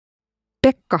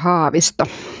Pekka Haavisto,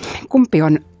 kumpi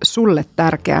on sulle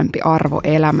tärkeämpi arvo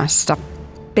elämässä,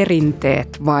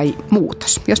 perinteet vai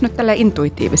muutos? Jos nyt tälle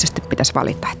intuitiivisesti pitäisi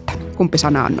valita, että kumpi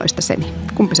sana on noista semi,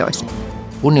 kumpi se olisi?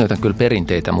 Kunnioitan kyllä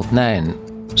perinteitä, mutta näen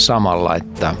samalla,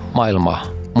 että maailma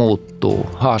muuttuu,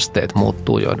 haasteet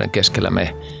muuttuu, joiden keskellä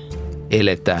me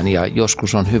eletään ja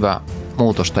joskus on hyvä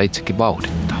muutosta itsekin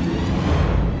vauhdittaa.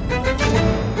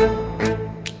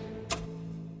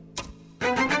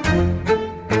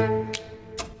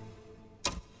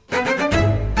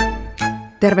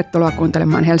 Tervetuloa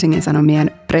kuuntelemaan Helsingin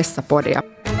Sanomien Pressapodia.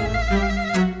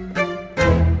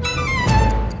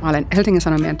 Mä olen Helsingin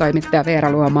Sanomien toimittaja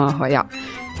Veera Luoma-aho ja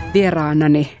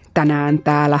vieraanani tänään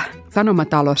täällä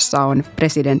Sanomatalossa on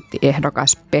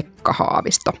presidenttiehdokas Pekka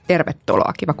Haavisto.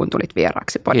 Tervetuloa, kiva kun tulit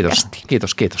vieraaksi podcastiin.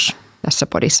 Kiitos. Tässä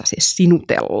podissa siis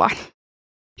sinutellaan.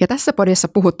 Ja tässä podissa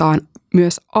puhutaan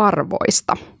myös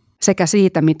arvoista sekä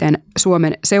siitä, miten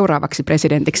Suomen seuraavaksi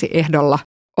presidentiksi ehdolla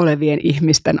olevien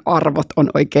ihmisten arvot on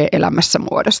oikein elämässä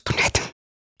muodostuneet.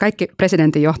 Kaikki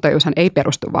presidentin johtajuushan ei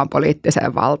perustu vain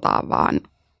poliittiseen valtaan,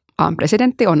 vaan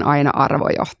presidentti on aina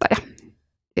arvojohtaja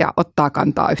ja ottaa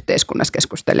kantaa yhteiskunnassa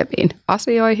keskusteleviin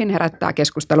asioihin, herättää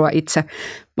keskustelua itse.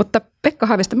 Mutta Pekka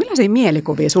Haavisto, millaisia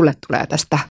mielikuvia sulle tulee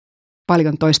tästä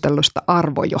paljon toistellusta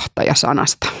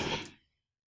arvojohtajasanasta?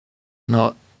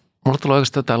 No, mulla tulee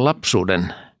oikeastaan jotain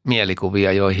lapsuuden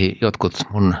mielikuvia, joihin jotkut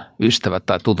mun ystävät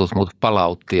tai tutut mut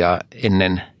palautti ja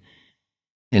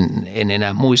en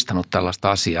enää muistanut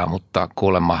tällaista asiaa, mutta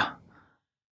kuulemma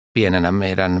pienenä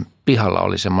meidän pihalla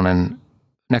oli semmoinen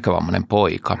näkövammainen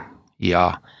poika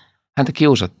ja häntä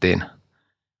kiusattiin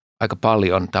aika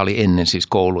paljon. Tämä oli ennen siis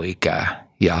kouluikää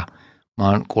ja mä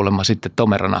oon kuulemma sitten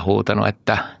tomerana huutanut,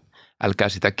 että älkää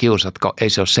sitä kiusatko, ei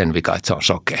se ole sen vika, että se on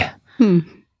sokea.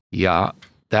 Ja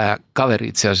tämä kaveri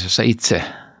itse asiassa itse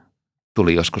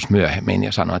tuli joskus myöhemmin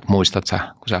ja sanoi, että muistat sä,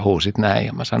 kun sä huusit näin.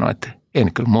 Ja mä sanoin, että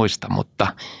en kyllä muista, mutta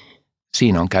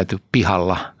siinä on käyty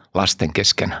pihalla lasten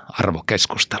kesken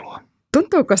arvokeskustelua.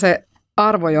 Tuntuuko se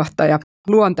arvojohtaja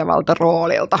luontevalta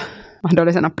roolilta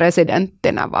mahdollisena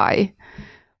presidenttinä vai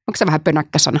onko se vähän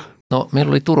pönäkkäsana? No, meillä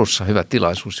oli Turussa hyvä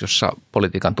tilaisuus, jossa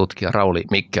politiikan tutkija Rauli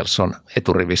Mikkelson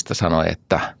eturivistä sanoi,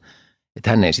 että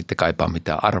hän ei sitten kaipaa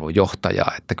mitään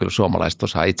arvojohtajaa, että kyllä suomalaiset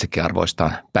osaa itsekin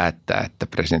arvoistaan päättää, että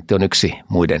presidentti on yksi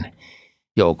muiden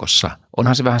joukossa.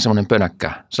 Onhan se vähän semmoinen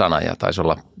pönäkkä sana ja taisi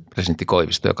olla presidentti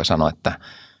Koivisto, joka sanoi, että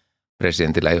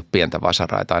presidentillä ei ole pientä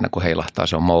vasaraa, että aina kun heilahtaa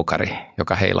se on moukari,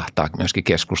 joka heilahtaa myöskin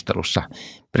keskustelussa.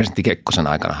 Presidentti Kekkosen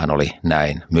aikana hän oli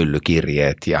näin,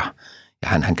 myllykirjeet ja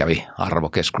hän kävi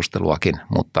arvokeskusteluakin,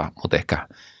 mutta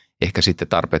ehkä sitten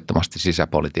tarpeettomasti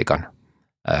sisäpolitiikan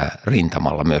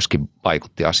rintamalla myöskin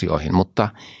vaikutti asioihin, mutta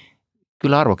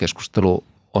kyllä arvokeskustelu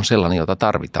on sellainen, jota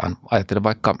tarvitaan. Ajattelen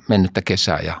vaikka mennyttä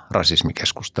kesää ja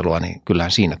rasismikeskustelua, niin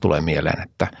kyllähän siinä tulee mieleen,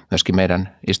 että myöskin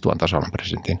meidän istuvan tasavallan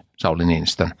presidentin Sauli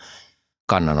Niinistön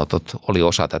kannanotot oli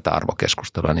osa tätä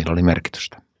arvokeskustelua ja niillä oli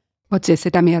merkitystä. Olet siis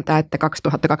sitä mieltä, että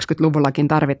 2020-luvullakin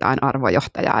tarvitaan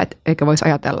arvojohtajaa, eikö voisi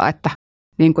ajatella, että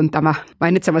niin kuin tämä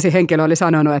mainitsemasi henkilö oli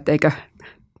sanonut, että eikö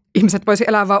ihmiset voisi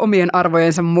elää vain omien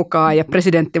arvojensa mukaan ja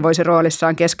presidentti voisi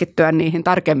roolissaan keskittyä niihin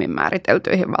tarkemmin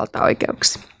määriteltyihin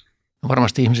valtaoikeuksiin. No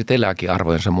varmasti ihmiset elääkin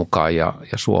arvojensa mukaan ja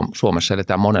Suomessa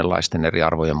eletään monenlaisten eri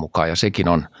arvojen mukaan ja sekin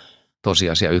on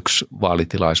tosiasia. Yksi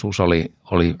vaalitilaisuus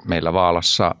oli meillä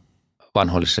Vaalassa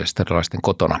vanhoillisestarilaisten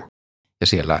kotona ja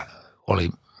siellä oli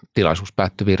tilaisuus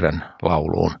päättyi virren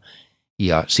lauluun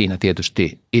ja siinä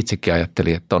tietysti itsekin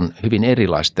ajattelin, että on hyvin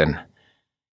erilaisten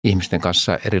ihmisten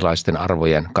kanssa, erilaisten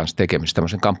arvojen kanssa tekemistä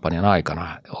tämmöisen kampanjan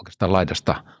aikana oikeastaan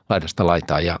laidasta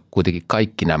laitaan ja kuitenkin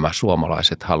kaikki nämä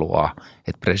suomalaiset haluaa,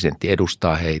 että presidentti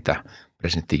edustaa heitä,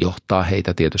 presidentti johtaa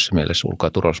heitä tietyssä mielessä ulko-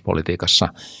 ja turvallisuuspolitiikassa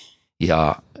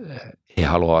ja he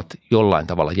haluavat jollain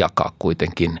tavalla jakaa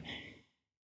kuitenkin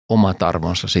omat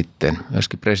arvonsa sitten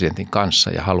myöskin presidentin kanssa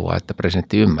ja haluaa, että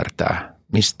presidentti ymmärtää,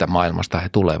 mistä maailmasta he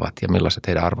tulevat ja millaiset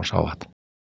heidän arvonsa ovat.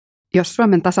 Jos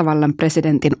Suomen tasavallan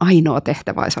presidentin ainoa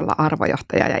tehtävä olisi olla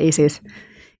arvojohtaja ja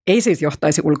ei siis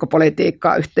johtaisi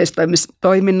ulkopolitiikkaa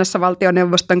yhteistoiminnassa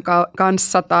valtioneuvoston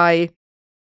kanssa tai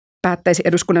päättäisi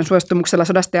eduskunnan suostumuksella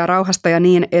sodasta ja rauhasta ja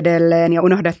niin edelleen ja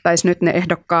unohdettaisiin nyt ne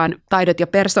ehdokkaan taidot ja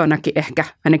persoonakin ehkä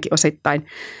ainakin osittain.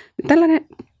 Tällainen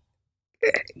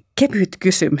kevyt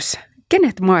kysymys.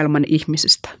 Kenet maailman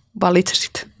ihmisistä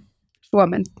valitsisit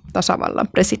Suomen tasavallan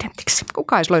presidentiksi?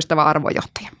 Kuka olisi loistava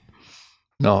arvojohtaja?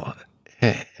 No,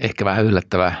 ehkä vähän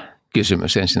yllättävä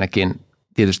kysymys. Ensinnäkin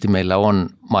tietysti meillä on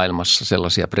maailmassa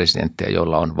sellaisia presidenttejä,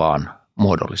 joilla on vaan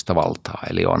muodollista valtaa.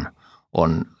 Eli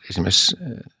on esimerkiksi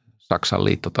Saksan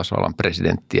liittotasavallan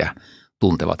presidenttiä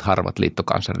tuntevat harvat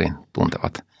liittokanslerin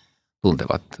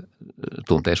tuntevat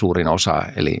tuntee suurin osa,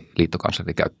 eli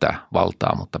liittokansleri käyttää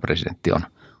valtaa, mutta presidentti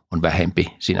on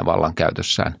vähempi siinä vallan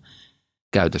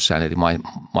käytössään. Eli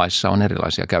maissa on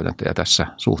erilaisia käytäntöjä tässä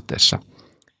suhteessa.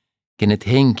 Kenet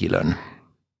henkilön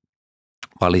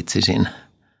valitsisin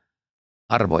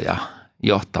arvoja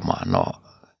johtamaan? No,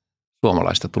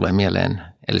 suomalaista tulee mieleen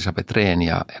Elisabeth Rehn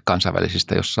ja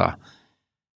kansainvälisistä, jossa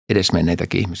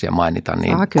edesmenneitäkin ihmisiä mainitaan,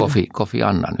 niin Kofi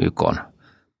Annan, YK:n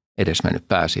edesmennyt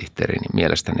pääsihteeri, niin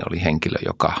mielestäni oli henkilö,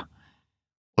 joka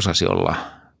osasi olla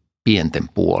pienten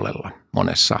puolella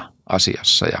monessa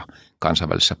asiassa ja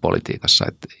kansainvälisessä politiikassa.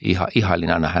 Että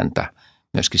ihailin aina häntä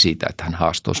myöskin siitä, että hän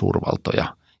haastoi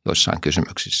suurvaltoja joissain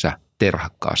kysymyksissä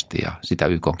terhakkaasti ja sitä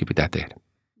YK:nkin pitää tehdä.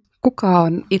 Kuka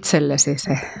on itsellesi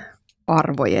se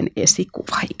arvojen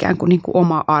esikuva, ikään kuin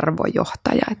oma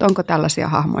arvojohtaja? Että onko tällaisia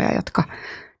hahmoja, jotka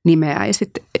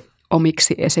nimeäisit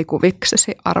omiksi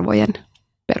esikuviksesi arvojen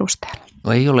perusteella?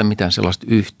 No ei ole mitään sellaista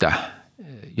yhtä,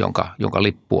 jonka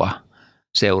lippua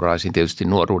seuraisin. Tietysti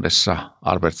nuoruudessa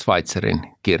Albert Schweitzerin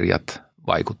kirjat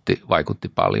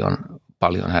vaikutti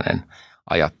paljon hänen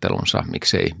ajattelunsa.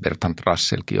 Miksei Bertrand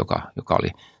Russellkin, joka oli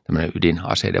tämmöinen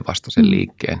ydinaseiden vastaisen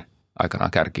liikkeen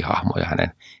aikanaan kärkihahmo ja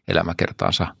hänen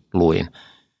elämäkertaansa luin.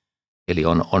 Eli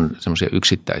on semmoisia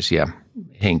yksittäisiä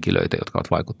henkilöitä, jotka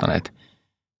ovat vaikuttaneet.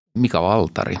 Mika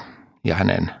Waltari ja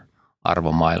hänen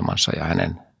arvomaailmansa ja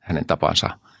hänen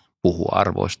tapansa puhua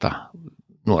arvoista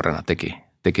nuorena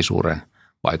teki suuren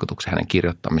vaikutuksen hänen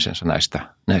kirjoittamisensa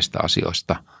näistä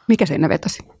asioista. Mikä siinä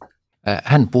vetosi?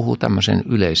 Hän puhuu tämmöisen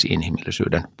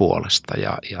yleisinhimillisyyden puolesta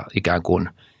ja ikään kuin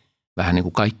vähän niin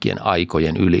kuin kaikkien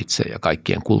aikojen ylitse ja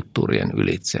kaikkien kulttuurien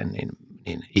ylitse, niin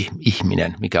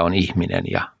ihminen, mikä on ihminen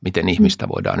ja miten ihmistä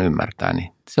voidaan ymmärtää,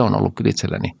 niin se on ollut kyllä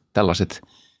itselläni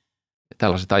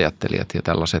tällaiset ajattelijat ja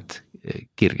tällaiset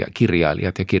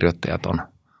kirjailijat ja kirjoittajat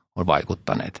on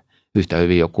vaikuttaneet. Yhtä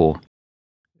hyvin joku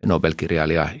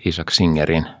Nobel-kirjailija Isaac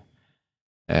Singerin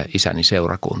Isäni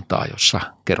seurakuntaa, jossa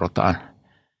kerrotaan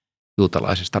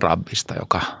juutalaisesta rabbista,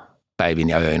 joka päivin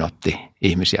ja öin otti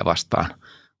ihmisiä vastaan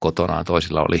kotonaan.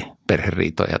 Toisilla oli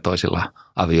perheriitoja ja toisilla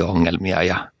avio-ongelmia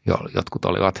ja jotkut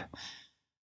olivat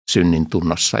synnin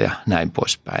tunnossa ja näin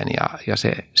poispäin. Ja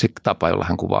se tapa, jolla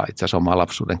hän kuvaa itse asiassa omaa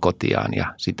lapsuuden kotiaan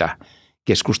ja sitä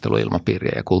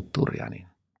keskusteluilmapiiriä ja kulttuuria, niin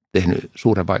tehnyt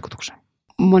suuren vaikutuksen.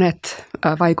 Monet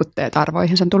vaikutteet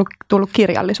arvoihin on tullut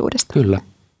kirjallisuudesta. Kyllä.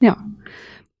 Joo.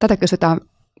 Tätä kysytään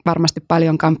varmasti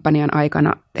paljon kampanjan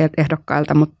aikana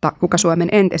ehdokkailta, mutta kuka Suomen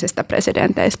entisistä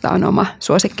presidenteistä on oma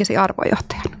suosikkisi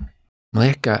arvojohtajan? No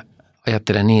ehkä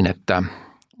ajattelen niin, että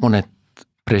monet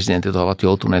presidentit ovat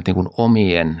joutuneet niin kuin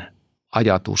omien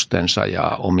ajatustensa ja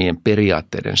omien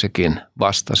periaatteidensakin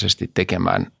vastaisesti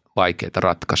tekemään vaikeita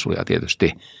ratkaisuja.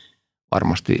 Tietysti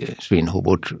varmasti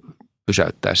Svinhufvud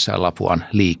pysäyttäessään Lapuan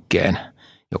liikkeen,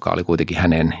 joka oli kuitenkin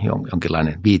hänen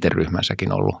jonkinlainen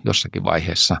viiteryhmänsäkin ollut jossakin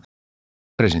vaiheessa.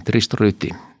 Presidentti Risto Ryti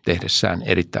tehdessään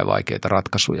erittäin vaikeita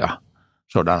ratkaisuja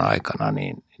sodan aikana,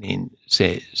 niin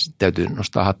se täytyy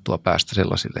nostaa hattua päästä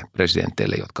sellaisille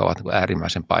presidenteille, jotka ovat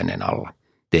äärimmäisen paineen alla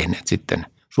tehneet sitten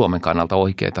Suomen kannalta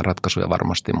oikeita ratkaisuja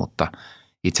varmasti, mutta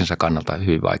itsensä kannalta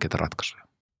hyvin vaikeita ratkaisuja.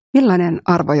 Millainen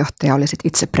arvojohtaja olisit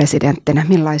itse presidenttinä?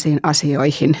 Millaisiin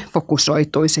asioihin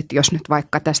fokusoituisit, jos nyt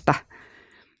vaikka tästä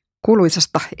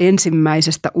kuuluisasta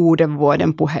ensimmäisestä uuden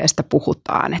vuoden puheesta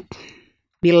puhutaan? Että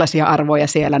millaisia arvoja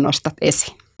siellä nostat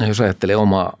esiin? No, jos ajattelee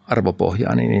omaa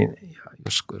arvopohjaa, niin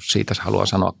jos siitä haluaa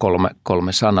sanoa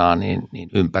kolme sanaa, niin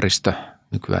ympäristö,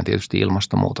 nykyään tietysti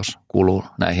ilmastonmuutos kuuluu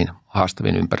näihin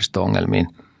haastaviin ympäristöongelmiin.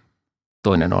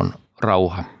 Toinen on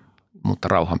rauha, mutta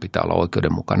rauhan pitää olla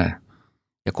oikeudenmukainen.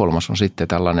 Ja kolmas on sitten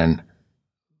tällainen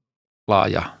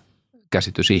laaja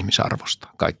käsitys ihmisarvosta,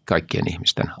 kaikkien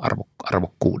ihmisten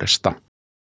arvokkuudesta.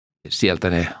 Sieltä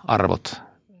ne arvot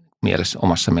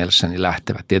omassa mielessäni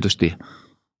lähtevät. Tietysti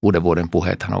uuden vuoden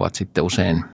puheethan ovat sitten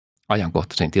usein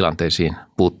ajankohtaisiin tilanteisiin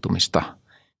puuttumista,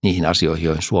 niihin asioihin,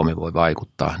 joihin Suomi voi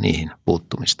vaikuttaa, niihin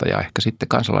puuttumista ja ehkä sitten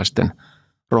kansalaisten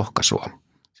rohkaisua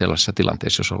sellaisessa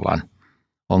tilanteessa, jos ollaan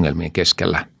ongelmien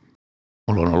keskellä.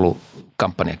 Mulla on ollut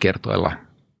kampanjakiertueella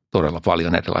todella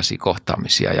paljon erilaisia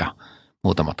kohtaamisia ja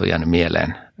muutamat on jäänyt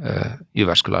mieleen.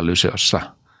 Jyväskylän Lyseossa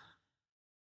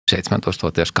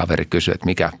 17-vuotias kaveri kysyi, että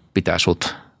mikä pitää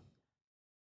sut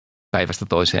päivästä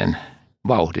toiseen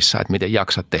vauhdissa, että miten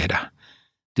jaksat tehdä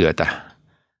työtä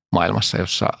maailmassa,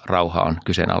 jossa rauha on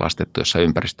kyseenalaistettu, jossa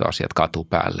ympäristöasiat katuu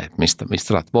päälle, että mistä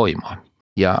saat voimaa.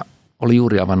 Ja oli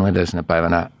juuri avannut edellisenä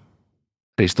päivänä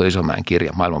Risto Isomäen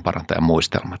kirja Maailmanparantajan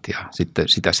muistelmat ja sitten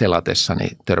sitä selatessani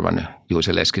törmännyt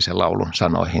Juise Leskisen laulun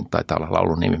sanoihin, taitaa olla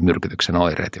laulun nimi Myrkytyksen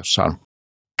oireet, jossa on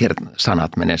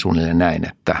sanat menee suunnilleen näin,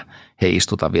 että hei,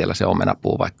 istuta vielä se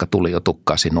omenapuu, vaikka tuli jo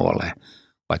tukkaasi nuolee,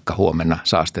 vaikka huomenna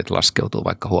saasteet laskeutuu,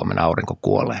 vaikka huomenna aurinko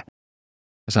kuolee.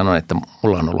 Ja sanoin, että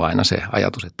mulla on ollut aina se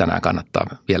ajatus, että tänään kannattaa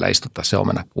vielä istuttaa se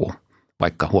omenapuu,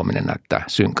 vaikka huominen näyttää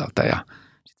synkältä. Ja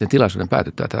sitten tilaisuuden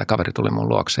päätyttyä tätä kaveri tuli mun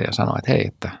luokse ja sanoi, että hei,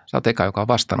 että sä oot eka, joka on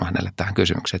vastannut hänelle tähän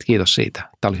kysymykseen, että kiitos siitä.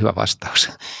 Tämä oli hyvä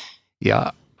vastaus.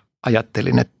 Ja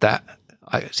ajattelin, että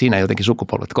siinä jotenkin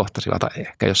sukupolvet kohtasivat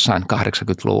ehkä jossain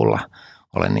 80-luvulla.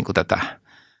 Olen niin kuin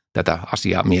tätä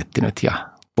asiaa miettinyt ja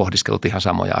pohdiskellut ihan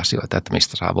samoja asioita, että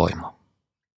mistä saa voimaa.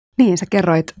 Niin, sä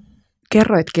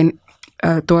kerroitkin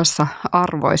tuossa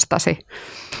arvoistasi.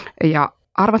 Ja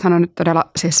arvothan on nyt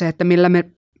todella siis se, että millä me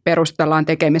perustellaan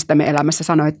tekemistämme elämässä.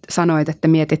 Sanoit, että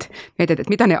mietit, että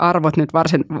mitä ne arvot nyt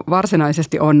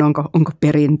varsinaisesti on. Onko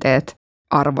perinteet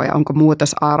arvoja, onko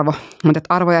muutosarvo. Mutta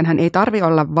arvojanhan ei tarvitse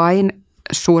olla vain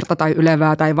suurta tai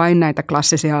ylevää tai vain näitä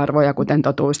klassisia arvoja, kuten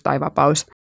totuus tai vapaus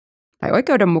tai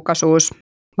oikeudenmukaisuus,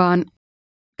 vaan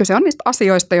kyse on niistä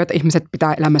asioista, joita ihmiset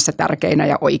pitää elämässä tärkeinä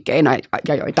ja oikeina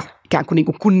ja joita ikään kuin,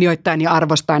 kunnioittaen ja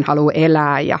arvostaen haluaa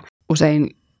elää. Ja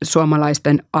usein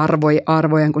suomalaisten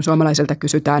arvojen, kun suomalaisilta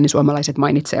kysytään, niin suomalaiset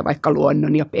mainitsee vaikka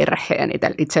luonnon ja perheen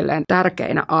itselleen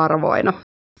tärkeinä arvoina.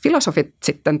 Filosofit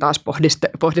sitten taas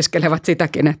pohdiskelevat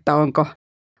sitäkin, että onko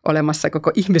olemassa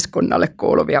koko ihmiskunnalle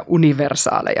kuuluvia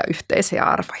universaaleja yhteisiä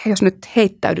arvoja. Jos nyt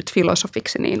heittäydyt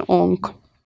filosofiksi, niin onko?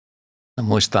 Mä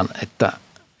muistan, että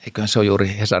eiköhän se ole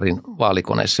juuri Hesarin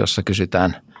vaalikoneessa, jossa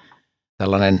kysytään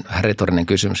tällainen retorinen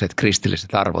kysymys, että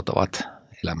kristilliset arvot ovat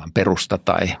elämän perusta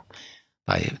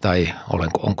tai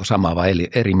onko samaa vai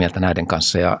eri mieltä näiden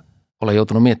kanssa. Ja olen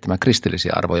joutunut miettimään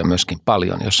kristillisiä arvoja myöskin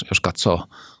paljon. Jos katsoo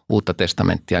Uutta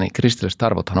testamenttia, niin kristilliset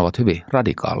arvothan ovat hyvin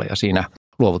radikaaleja. Siinä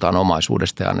luovutaan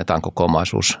omaisuudesta ja annetaan koko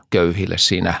omaisuus köyhille.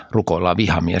 Siinä rukoillaan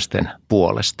vihamiesten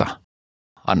puolesta,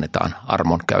 annetaan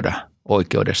armon käydä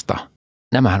oikeudesta.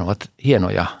 Nämähän ovat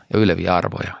hienoja ja yleviä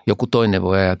arvoja. Joku toinen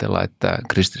voi ajatella, että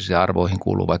kristillisiin arvoihin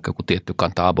kuuluu vaikka joku tietty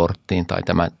kanta aborttiin tai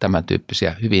tämän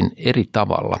tyyppisiä hyvin eri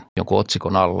tavalla jonkun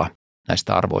otsikon alla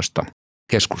näistä arvoista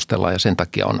keskustellaan. Ja sen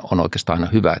takia on oikeastaan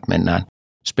aina hyvä, että mennään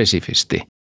spesifisti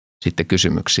sitten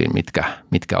kysymyksiin,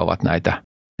 mitkä ovat näitä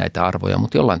arvoja.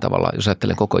 Mutta jollain tavalla, jos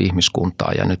ajattelen koko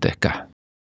ihmiskuntaa ja nyt ehkä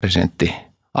presidentti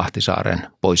Ahtisaaren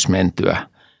pois mentyä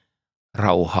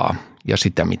rauhaa ja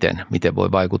sitä, miten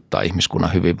voi vaikuttaa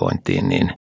ihmiskunnan hyvinvointiin,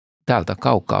 niin täältä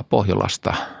kaukaa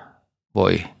Pohjolasta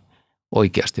voi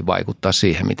oikeasti vaikuttaa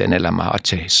siihen, miten elämä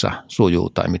Acehissa sujuu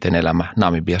tai miten elämä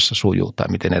Namibiassa sujuu tai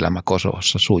miten elämä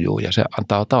Kosovossa sujuu. Ja se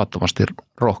antaa tavattomasti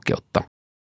rohkeutta.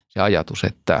 Se ajatus,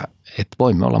 että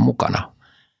voimme olla mukana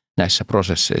näissä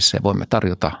prosesseissa ja voimme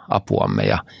tarjota apuamme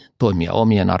ja toimia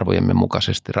omien arvojemme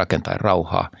mukaisesti, rakentaen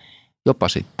rauhaa jopa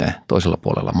sitten toisella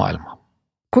puolella maailmaa.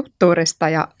 Kulttuurista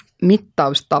ja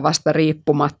mittaustavasta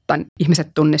riippumatta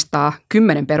ihmiset tunnistaa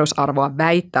 10 perusarvoa,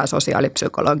 väittää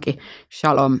sosiaalipsykologi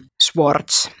Shalom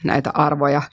Schwartz. Näitä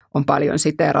arvoja on paljon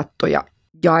siteerattu ja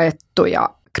jaettu ja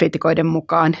kritikoiden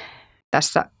mukaan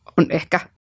tässä on ehkä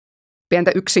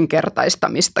pientä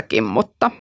yksinkertaistamistakin,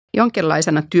 mutta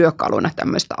jonkinlaisena työkaluna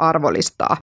tämmöistä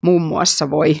arvolistaa muun muassa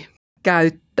voi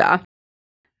käyttää.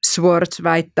 Schwartz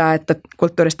väittää, että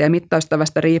kulttuurista ja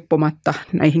mittaustavasta riippumatta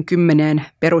näihin 10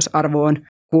 perusarvoon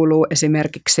kuuluu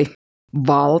esimerkiksi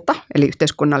valta, eli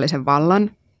yhteiskunnallisen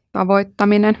vallan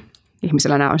tavoittaminen.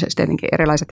 Ihmisillä nämä on siis tietenkin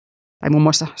erilaiset, tai muun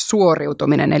muassa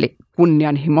suoriutuminen, eli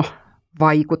kunnianhimo,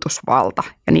 vaikutusvalta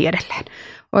ja niin edelleen.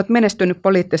 Olet menestynyt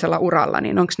poliittisella uralla,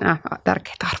 niin onko nämä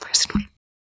tärkeitä arvoja sinulle?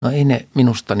 No ei ne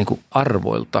minusta niin kuin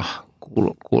arvoilta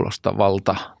kuulosta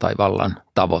valta tai vallan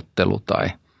tavoittelu tai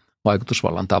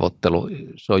vaikutusvallan tavoittelu.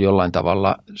 Se on jollain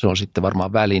tavalla, se on sitten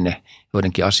varmaan väline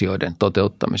joidenkin asioiden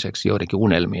toteuttamiseksi, joidenkin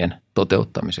unelmien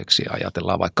toteuttamiseksi.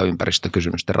 Ajatellaan vaikka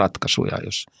ympäristökysymysten ratkaisuja,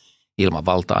 jos ilman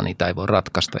valtaa niitä ei voi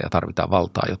ratkaista ja tarvitaan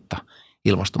valtaa, jotta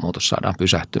ilmastonmuutos saadaan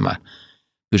pysähtymään.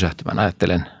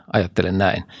 Ajattelen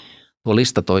näin. Tuo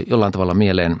lista toi jollain tavalla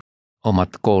mieleen omat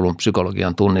koulun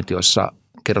psykologian tunnit, joissa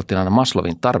kerrottiin aina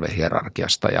Maslowin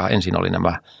tarvehierarkiasta ja ensin oli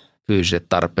nämä fyysiset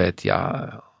tarpeet ja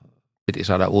piti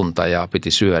saada unta ja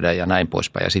piti syödä ja näin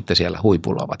poispäin. Ja sitten siellä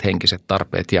huipulla ovat henkiset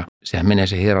tarpeet ja sehän menee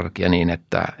se hierarkia niin,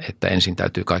 että ensin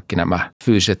täytyy kaikki nämä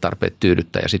fyysiset tarpeet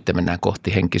tyydyttää ja sitten mennään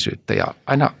kohti henkisyyttä. Ja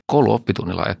aina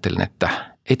kouluoppitunnilla ajattelin,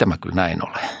 että ei tämä kyllä näin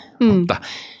ole,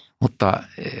 mutta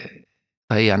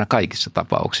ei aina kaikissa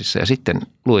tapauksissa. Ja sitten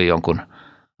luin jonkun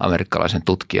amerikkalaisen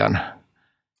tutkijan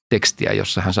tekstiä,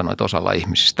 jossa hän sanoi, että osalla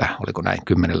ihmisistä, oliko näin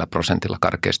 10%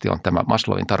 karkeasti, on tämä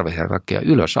Maslowin tarvehierarkia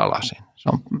ylös alasin. Se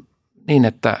on niin,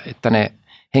 että ne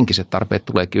henkiset tarpeet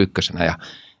tuleekin ykkösenä ja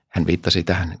hän viittasi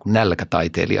tähän niin kuin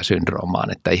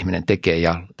nälkätaiteilijasyndroomaan, että ihminen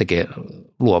tekee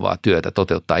luovaa työtä,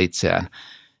 toteuttaa itseään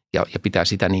ja pitää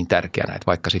sitä niin tärkeänä, että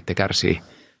vaikka sitten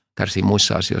kärsii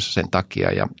muissa asioissa sen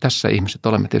takia. Ja tässä ihmiset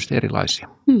olemme tietysti erilaisia.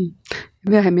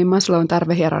 Myöhemmin Maslown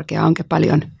tarvehierarkia onkin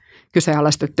paljon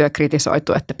kyseenalaistettu ja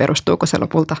kritisoitu, että perustuuko se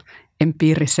lopulta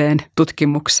empiiriseen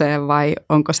tutkimukseen vai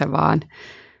onko se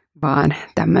vaan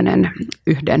tämmöinen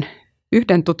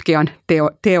yhden tutkijan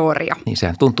teoria. Niin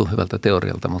sehän tuntuu hyvältä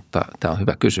teorialta, mutta tämä on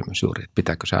hyvä kysymys juuri, että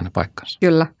pitääkö se aina paikkansa.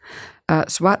 Kyllä.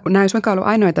 Nämä ei suinkaan ollut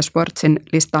ainoita Schwartzin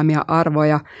listaamia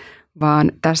arvoja,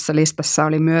 vaan tässä listassa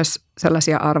oli myös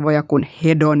sellaisia arvoja kuin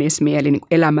hedonismi, eli niin kuin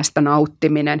elämästä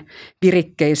nauttiminen,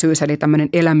 virikkeisyys, eli tämmöinen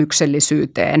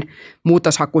elämyksellisyyteen,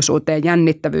 muutoshakuisuuteen,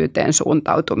 jännittävyyteen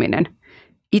suuntautuminen,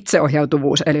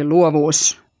 itseohjautuvuus, eli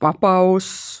luovuus,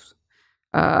 vapaus,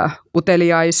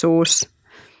 uteliaisuus.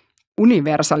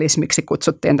 Universalismiksi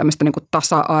kutsuttiin tämmöistä niin kuin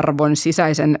tasa-arvon,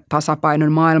 sisäisen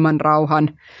tasapainon,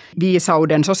 maailmanrauhan,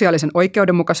 viisauden, sosiaalisen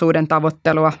oikeudenmukaisuuden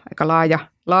tavoittelua, aika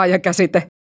laaja käsite.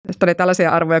 Tästä oli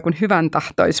tällaisia arvoja kuin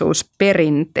hyväntahtoisuus,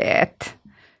 perinteet,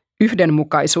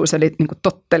 yhdenmukaisuus eli niin kuin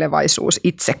tottelevaisuus,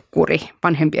 itsekuri,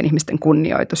 vanhempien ihmisten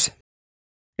kunnioitus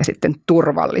ja sitten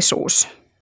turvallisuus,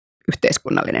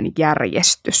 yhteiskunnallinen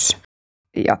järjestys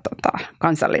ja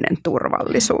kansallinen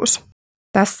turvallisuus.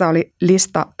 Tässä oli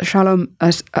lista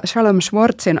Shalom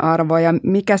Schwartzin arvoja,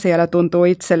 mikä siellä tuntuu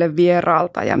itselle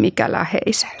vieraalta ja mikä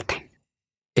läheiseltä.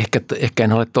 Ehkä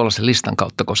en ole tuollaisen listan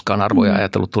kautta koskaan arvoja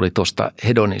ajatellut. Tuli tuosta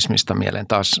hedonismista mieleen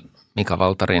taas Mika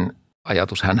Valtarin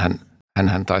ajatus.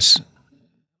 Hänhän taisi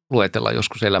luetella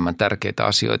joskus elämän tärkeitä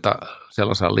asioita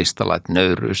sellaisella listalla, että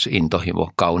nöyryys,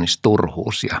 intohimo, kaunis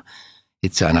turhuus. Ja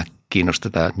itse aina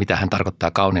kiinnostetaan, että mitä hän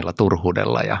tarkoittaa kauniilla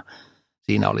turhuudella. Ja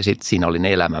siinä oli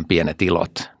ne elämän pienet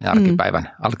ilot, ne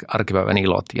arkipäivän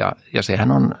ilot. Ja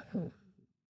sehän on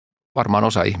varmaan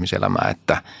osa ihmiselämää,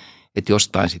 että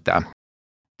jostain sitä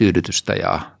tyydytystä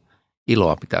ja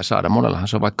iloa pitää saada. Monellahan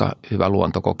se on vaikka hyvä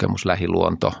luontokokemus,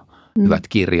 lähiluonto, hyvät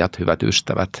kirjat, hyvät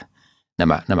ystävät.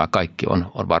 Nämä kaikki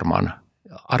on varmaan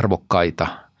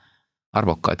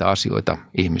arvokkaita asioita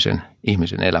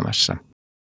ihmisen elämässä.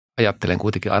 Ajattelen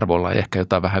kuitenkin arvolla ehkä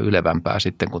jotain vähän ylevämpää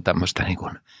sitten kuin tämmöistä niin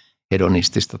kuin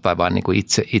hedonistista tai vain niin kuin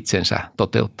itsensä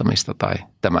toteuttamista tai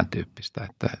tämän tyyppistä.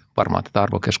 Että varmaan tätä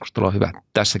arvokeskustelua on hyvä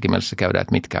tässäkin mielessä käydä,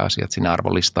 että mitkä asiat sinne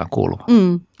arvolistaan kuuluvat.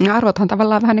 Ja arvothan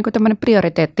tavallaan vähän niin kuin tämmöinen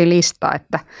prioriteettilista,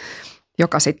 että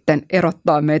joka sitten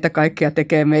erottaa meitä kaikkia,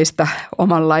 tekee meistä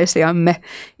omanlaisiamme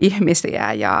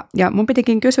ihmisiä. Ja mun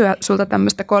pitikin kysyä sulta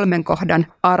tämmöistä 3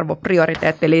 kohdan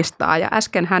arvoprioriteettilistaa. Ja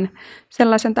äskenhän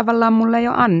sellaisen tavallaan mulle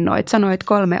jo annoit. Sanoit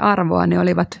 3 arvoa, ne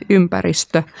olivat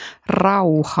ympäristö,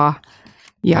 rauha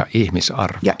ja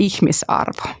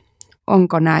ihmisarvo.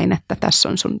 Onko näin, että tässä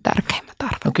on sun tärkeimmät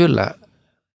arvot? No kyllä,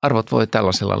 arvot voi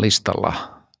tällaisella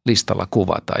listalla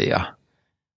kuvata ja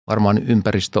varmaan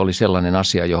ympäristö oli sellainen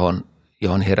asia,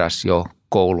 johon heräsi jo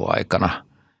kouluaikana.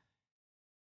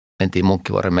 Mentiin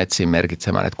Munkkivuoren metsiin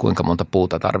merkitsemään, että kuinka monta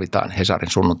puuta tarvitaan Hesarin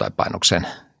sunnuntaipainoksen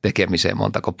tekemiseen,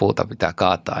 montako puuta pitää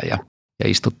kaataa. Ja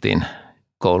istuttiin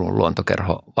koulun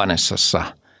luontokerho Vanessassa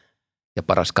ja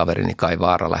paras kaverini Kai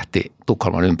Vaara lähti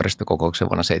Tukholman ympäristökokouksen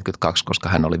vuonna 1972, koska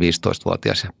hän oli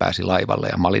 15-vuotias ja pääsi laivalle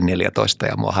ja mä olin 14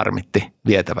 ja mua harmitti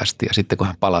vietävästi. Ja sitten kun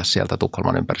hän palasi sieltä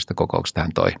Tukholman ympäristökokouksesta,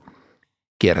 hän toi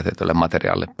kierrätetylle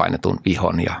materiaalille painetun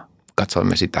vihon ja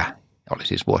katsoimme sitä, oli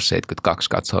siis vuosi 1972,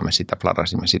 katsoimme sitä,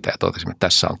 plarasimme sitä ja totesimme, että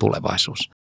tässä on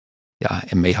tulevaisuus. Ja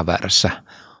emme ihan väärässä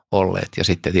olleet. Ja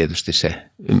sitten tietysti se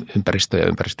ympäristö ja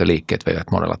ympäristöliikkeet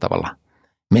veivät monella tavalla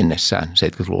mennessään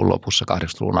 70-luvun lopussa,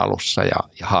 80-luvun alussa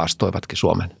ja haastoivatkin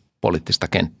Suomen poliittista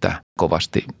kenttää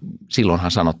kovasti.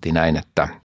 Silloinhan sanottiin näin, että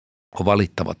on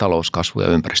valittava talouskasvu ja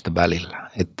ympäristön välillä,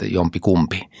 että jompi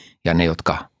kumpi. Ja ne,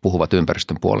 jotka puhuvat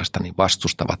ympäristön puolesta, niin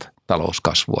vastustavat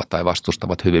talouskasvua tai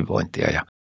vastustavat hyvinvointia. Ja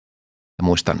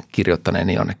muistan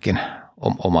kirjoittaneeni jonnekin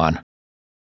omaan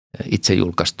itse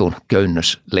julkaistuun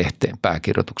Köynnös-lehteen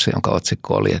pääkirjoituksen, jonka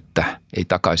otsikko oli, että ei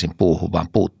takaisin puuhun, vaan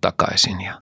puut takaisin.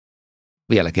 Ja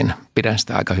vieläkin pidän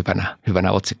sitä aika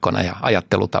hyvänä otsikkona ja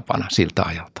ajattelutapana siltä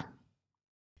ajalta.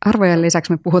 Arvojen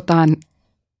lisäksi me puhutaan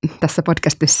tässä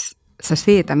podcastissa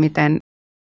siitä, miten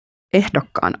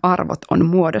ehdokkaan arvot on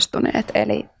muodostuneet.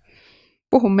 Eli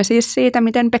puhumme siis siitä,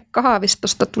 miten Pekka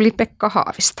Haavistosta tuli Pekka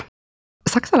Haavisto.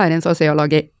 Saksalainen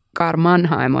sosiologi Karl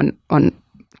Mannheim on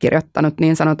kirjoittanut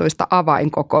niin sanotuista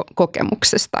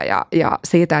avainkokemuksista ja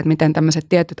siitä, että miten tämmöiset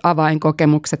tietyt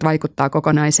avainkokemukset vaikuttaa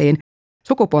kokonaisiin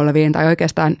sukupolviin tai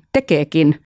oikeastaan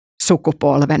tekeekin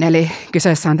sukupolven. Eli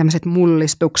kyseessä on tämmöiset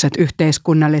mullistukset,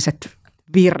 yhteiskunnalliset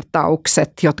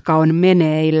virtaukset, jotka on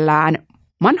meneillään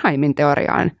Mannheimin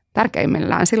teoriaan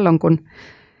tärkeimmillään silloin, kun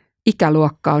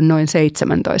ikäluokka on noin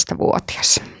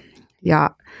 17-vuotias. Ja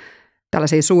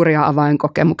tällaisia suuria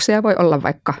avainkokemuksia voi olla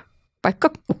vaikka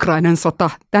Ukrainan sota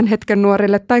tämän hetken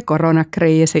nuorille tai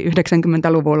koronakriisi,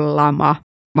 90-luvun lama,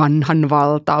 vanhan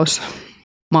valtaus,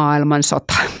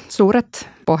 maailmansota. Suuret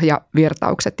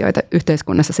pohjavirtaukset, joita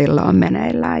yhteiskunnassa silloin on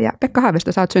meneillään. Ja Pekka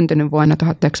Haavisto, sä oot syntynyt vuonna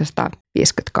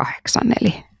 1958,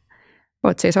 eli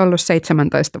oot siis ollut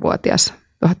 17-vuotias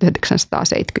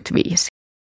 1975.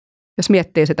 Jos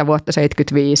miettii sitä vuotta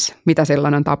 1975, mitä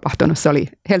silloin on tapahtunut, se oli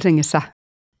Helsingissä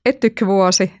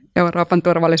vuosi, Euroopan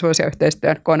turvallisuus- ja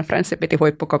yhteistyön konferenssi piti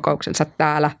huippukokouksensa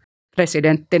täällä.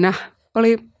 Presidenttinä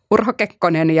oli Urho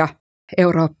Kekkonen ja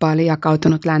Eurooppa oli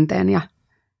jakautunut länteen ja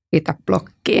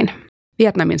itäblokkiin.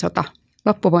 Vietnamin sota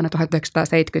loppui vuonna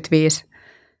 1975.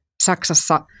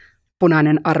 Saksassa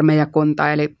punainen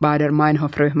armeijakunta eli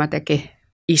Baader-Meinhof-ryhmä teki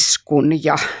iskun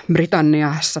ja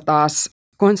Britanniassa taas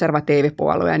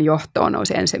konservatiivipuolueen johtoon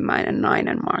nousi ensimmäinen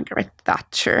nainen Margaret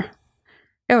Thatcher.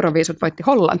 Euroviisut voitti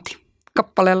Hollanti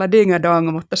kappaleella Ding a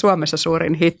Dong, mutta Suomessa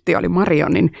suurin hitti oli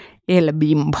Marionin El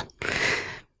Bimbo.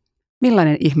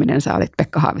 Millainen ihminen sä olit,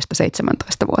 Pekka Haavisto,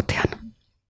 17-vuotiaana?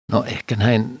 No ehkä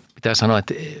näin pitää sanoa,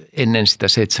 että ennen sitä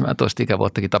 17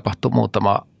 ikävuottakin tapahtui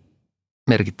muutama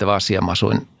merkittävä asia. Mä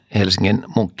asuin Helsingin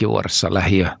Munkkivuoressa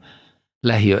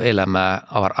lähiöelämää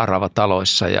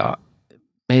aravataloissa ja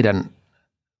meidän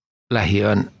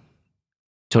lähiön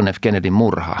John F. Kennedyn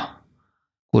murha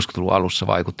 60-luvun alussa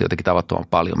vaikutti jotenkin tavattoman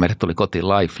paljon. Meille tuli kotiin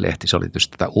Life-lehti, se oli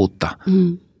tietysti tätä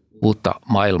uutta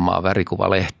maailmaa,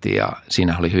 värikuvalehti ja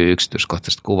siinä oli hyvin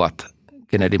yksityiskohtaiset kuvat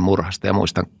Kennedyn murhasta ja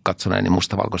muistan katsoneeni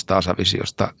mustavalkoista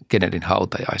asavisiosta Kennedyn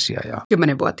hautajaisia.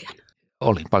 10-vuotiaana.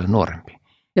 Olin paljon nuorempi.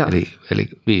 Joo. Eli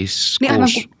 5, niin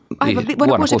 6. Aivan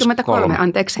vuonna 1963,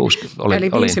 anteeksi. Eli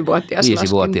 5-vuotias.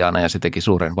 5-vuotiaana ja se teki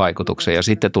suuren vaikutuksen. Ja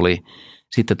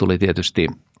sitten tuli tietysti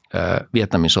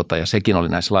Vietnamin sota ja sekin oli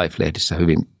näissä Life-lehdissä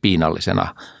hyvin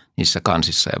piinallisena niissä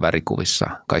kansissa ja värikuvissa.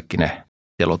 Kaikki ne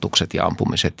telotukset ja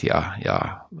ampumiset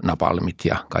ja napalmit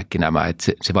ja kaikki nämä.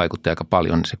 Että se vaikutti aika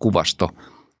paljon. Se kuvasto,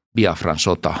 Biafran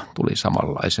sota tuli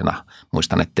samanlaisena.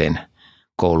 Muistan, että tein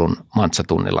koulun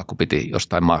mantsatunnilla, kun piti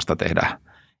jostain maasta tehdä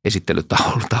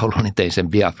esittelytaulu, niin tein sen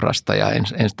Biafrasta ja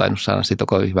en tainnut saada siitä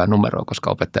kovin hyvää numeroa,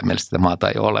 koska opettajan mielestä sitä maata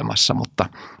ei ole olemassa, mutta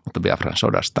Biafran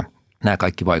sodasta. Nämä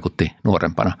kaikki vaikutti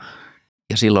nuorempana.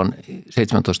 Ja silloin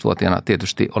 17-vuotiaana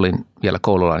tietysti olin vielä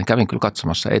koululla, niin kävin kyllä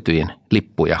katsomassa Etyjin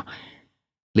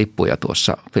lippuja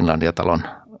tuossa Finlandia-talon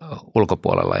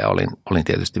ulkopuolella ja olin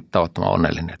tietysti tavattoman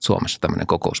onnellinen, että Suomessa tämmöinen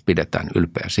kokous pidetään,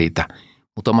 ylpeä siitä.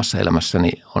 Mutta omassa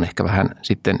elämässäni on ehkä vähän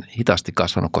sitten hitaasti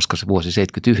kasvanut, koska se vuosi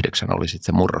 79 oli sitten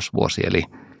se murrosvuosi. Eli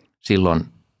silloin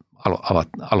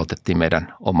aloitettiin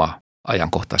meidän oma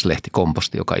ajankohtaislehti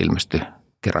Komposti, joka ilmestyi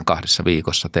kerran 2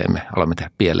 viikossa. Aloimme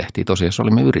tehdä pienlehtiä. Tosiaan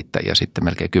olimme yrittäjiä sitten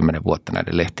melkein 10 vuotta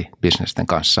näiden lehtibisnesten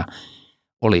kanssa.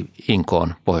 Oli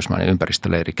Inkoon pohjoismainen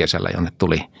ympäristöleiri kesällä, jonne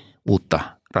tuli uutta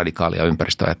radikaalia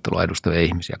ympäristöajattelua edustavia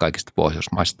ihmisiä kaikista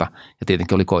Pohjoismaista. Ja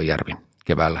tietenkin oli Koijärvi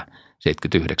keväällä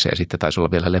 79 ja sitten taisi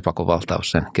olla vielä Lepakon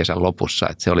valtaus sen kesän lopussa.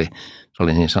 Että se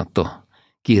oli niin sanottu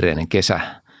kiireinen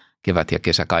kevät ja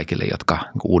kesä kaikille, jotka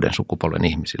uuden sukupolven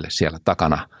ihmisille siellä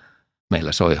takana.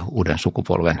 Meillä soi uuden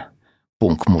sukupolven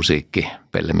punk-musiikki,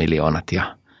 Pelle Miljoonat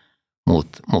ja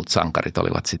muut sankarit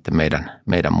olivat sitten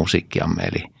meidän musiikkiamme.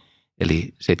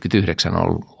 Eli 79 on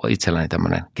ollut itselläni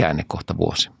tämmöinen käännekohta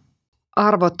vuosi.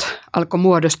 Arvot alkoi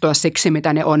muodostua siksi,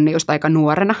 mitä ne on just aika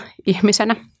nuorena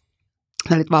ihmisenä.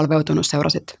 Sä olit valveutunut,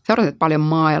 seurasit paljon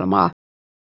maailmaa.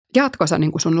 Jaatko sä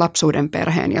niin kuin sun lapsuuden,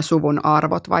 perheen ja suvun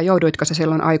arvot vai jouduitko sä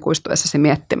silloin aikuistuessasi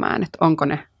miettimään, että onko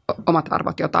ne omat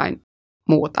arvot jotain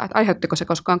muuta? Että aiheuttiko se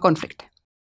koskaan konflikteja?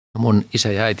 Mun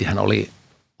isä ja äitihän oli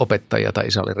opettajia tai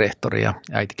isä oli rehtori ja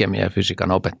äiti kemian ja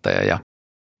fysiikan opettaja. Ja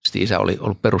isä oli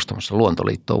ollut perustamassa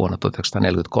Luontoliittoa vuonna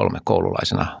 1943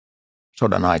 koululaisena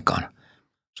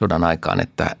sodan aikaan,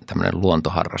 että tämmöinen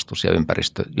luontoharrastus ja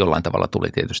ympäristö jollain tavalla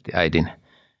tuli tietysti äidin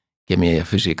kemian ja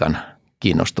fysiikan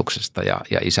kiinnostuksesta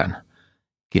ja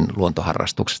isänkin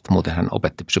luontoharrastuksesta. Muuten hän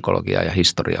opetti psykologiaa ja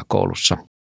historiaa koulussa.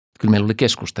 Kyllä meillä oli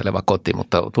keskusteleva koti,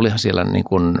 mutta tulihan siellä niin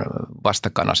kuin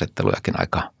vastakkainasettelujakin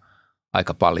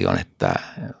aika paljon, että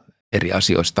eri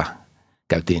asioista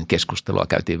käytiin keskustelua,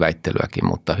 käytiin väittelyäkin,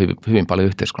 mutta hyvin paljon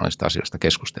yhteiskunnallisista asioista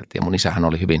keskusteltiin. Ja mun isähän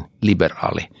oli hyvin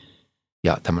liberaali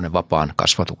ja tämmöinen vapaan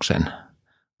kasvatuksen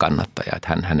kannattaja,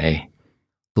 että hän ei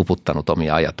tuputtanut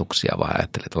omia ajatuksia, vaan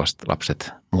ajatteli, että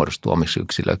lapset muodostuu omiksi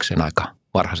yksilöikseen aika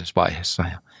varhaisessa vaiheessa.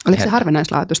 Oliko se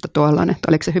harvinaislaatuista tuolloin, että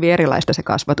oliko se hyvin erilaista se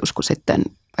kasvatus kuin sitten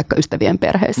vaikka ystävien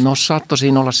perheissä? No saattoi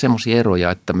siinä olla semmoisia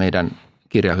eroja, että meidän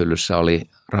kirjahyllyssä oli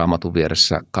Raamatun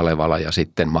vieressä Kalevala ja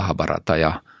sitten Mahabharata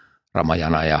ja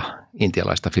Ramayana ja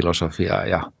intialaista filosofiaa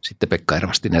ja sitten Pekka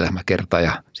Haaviston elämäkerta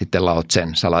ja sitten Lao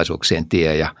Tsen salaisuuksien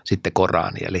tie ja sitten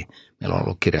Korani. Eli meillä on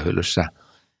ollut kirjahyllyssä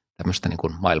tämmöistä niin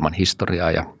kuin maailman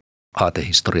historiaa ja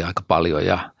aatehistoriaa aika paljon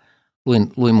ja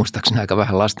luin muistaakseni aika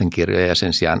vähän lastenkirjoja ja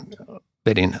sen sijaan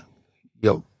vedin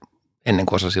jo ennen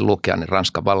kuin osasin lukea niin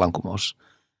Ranskan vallankumous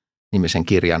nimisen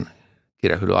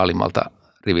kirjahyllyn alimmalta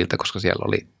riviltä, koska siellä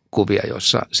oli kuvia,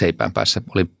 joissa seipään päässä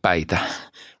oli päitä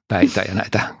ja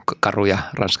näitä karuja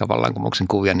Ranskan vallankumouksen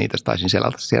kuvia, niitä taisin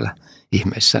selata siellä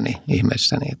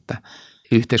ihmeessäni, että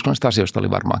yhteiskunnallisista asioista oli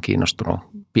varmaan kiinnostunut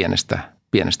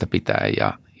pienestä pitäen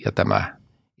ja tämä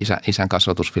isän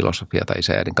kasvatusfilosofia tai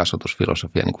isän ja äidin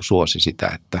kasvatusfilosofia niin kuin suosi sitä,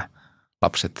 että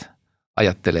lapset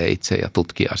ajattelee itse ja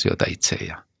tutkii asioita itse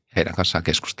ja heidän kanssaan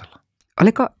keskustellaan.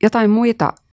 Oliko jotain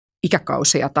muita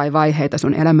ikäkausia tai vaiheita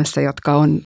sun elämässä, jotka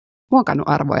on muokannut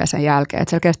arvoja sen jälkeen? Et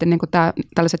selkeästi niin kuin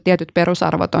tällaiset tietyt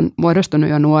perusarvot on muodostunut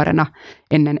jo nuorena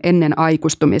ennen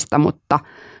aikuistumista, mutta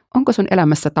onko sun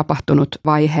elämässä tapahtunut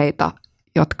vaiheita,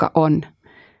 jotka on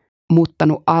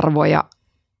muuttanut arvoja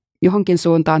johonkin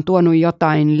suuntaan, tuonut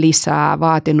jotain lisää,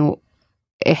 vaatinut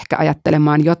ehkä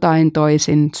ajattelemaan jotain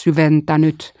toisin,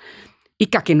 syventänyt?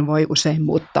 Ikäkin voi usein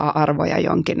muuttaa arvoja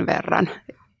jonkin verran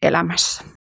elämässä.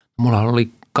 Mulla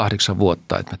oli 8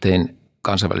 vuotta, että mä tein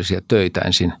kansainvälisiä töitä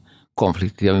ensin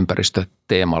konflikti- ja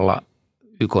ympäristöteemalla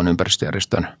YK:n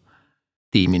ympäristöjärjestön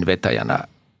tiimin vetäjänä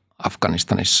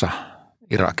Afganistanissa,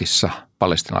 Irakissa,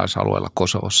 palestiinalaisalueella,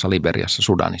 Kosovossa, Liberiassa,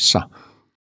 Sudanissa.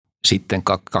 Sitten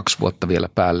 2 vuotta vielä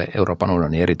päälle Euroopan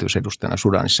unionin erityisedustajana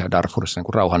Sudanissa ja Darfurissa niin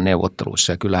kuin rauhan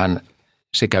neuvotteluissa. Ja kyllähän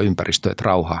sekä ympäristö- että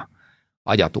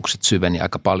rauha-ajatukset syveni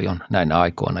aika paljon näinä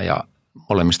aikoina ja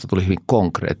molemmista tuli hyvin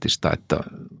konkreettista, että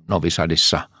Novi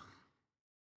Sadissa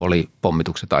oli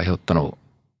pommitukset aiheuttanut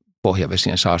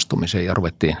pohjavesien saastumisen ja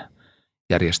ruvettiin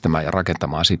järjestämään ja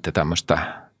rakentamaan sitten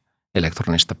tämmöistä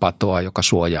elektronista patoa, joka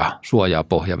suojaa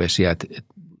pohjavesiä.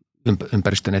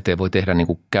 Ympäristön eteen voi tehdä niin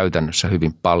kuin käytännössä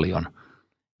hyvin paljon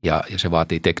ja se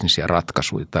vaatii teknisiä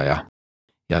ratkaisuja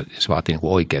ja se vaatii niin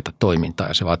kuin oikeaa toimintaa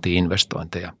ja se vaatii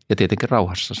investointeja. Ja tietenkin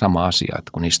rauhassa sama asia,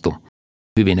 että kun istuu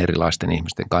hyvin erilaisten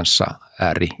ihmisten kanssa,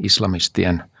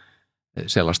 ääri-islamistien,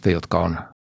 sellaisten, jotka on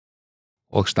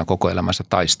oikeastaan koko elämänsä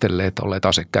taistelleet, olleet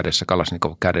ase kädessä,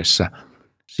 kalasnikov kädessä.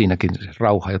 Siinäkin se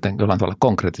rauha jollain tavalla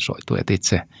konkretisoitui, että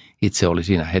itse oli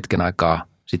siinä hetken aikaa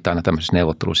sitten aina tämmöisessä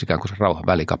neuvotteluissa ikään kuin se rauhan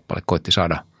välikappale koitti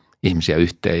saada ihmisia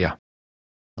yhteen. Ja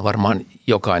varmaan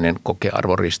jokainen kokee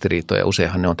arvoristiriitoja ja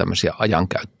useinhan ne on tämmöisiä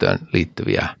ajankäyttöön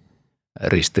liittyviä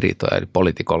ristiriitoja. Eli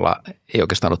poliitikolla ei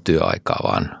oikeastaan ole työaikaa,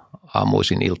 vaan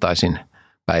aamuisin, iltaisin,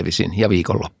 päivisin ja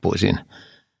viikonloppuisin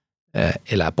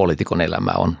elää poliitikon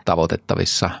elämää, on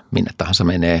tavoitettavissa minne tahansa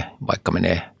menee, vaikka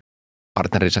menee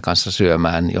partnerinsa kanssa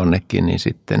syömään jonnekin, niin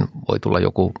sitten voi tulla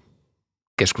joku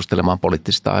keskustelemaan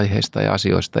poliittisista aiheista ja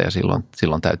asioista ja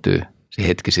silloin täytyy se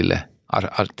hetki sille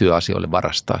työasioille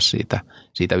varastaa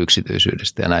siitä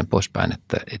yksityisyydestä ja näin poispäin,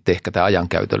 että ehkä tämä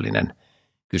ajankäytöllinen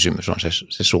kysymys on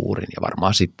se suurin ja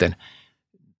varmaan sitten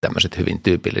tämmöiset hyvin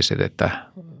tyypilliset, että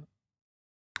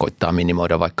koittaa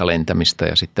minimoida vaikka lentämistä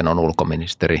ja sitten on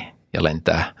ulkoministeri ja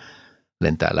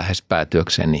lentää lähes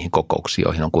päätyökseen niihin kokouksiin,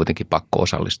 joihin on kuitenkin pakko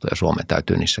osallistua ja Suomen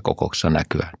täytyy niissä kokouksissa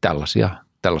näkyä.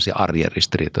 Tällaisia arjen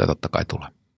ristiriitoja totta kai tulee.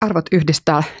 Arvot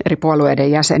yhdistää eri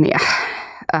puolueiden jäseniä.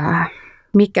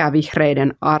 Mikä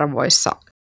vihreiden arvoissa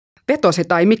vetosi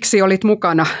tai miksi olit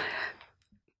mukana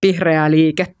vihreää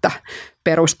liikettä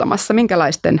perustamassa?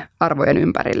 Minkälaisten arvojen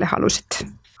ympärille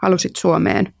halusit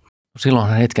Suomeen?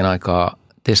 Silloinhan hetken aikaa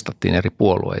testattiin eri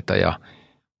puolueita ja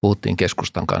puhuttiin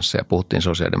keskustan kanssa ja puhuttiin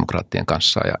sosiaalidemokraattien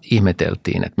kanssa ja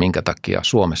ihmeteltiin, että minkä takia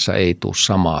Suomessa ei tule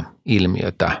samaa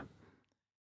ilmiötä,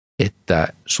 että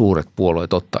suuret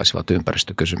puolueet ottaisivat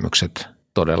ympäristökysymykset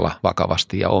todella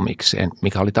vakavasti ja omikseen,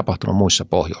 mikä oli tapahtunut muissa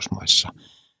Pohjoismaissa,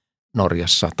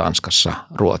 Norjassa, Tanskassa,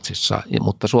 Ruotsissa,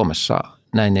 mutta Suomessa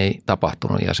näin ei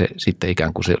tapahtunut ja se sitten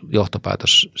ikään kuin se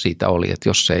johtopäätös siitä oli, että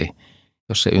jos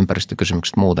ei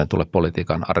ympäristökysymykset muuten tule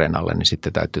politiikan areenalle, niin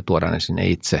sitten täytyy tuoda ne sinne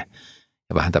itse.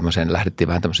 Ja lähdettiin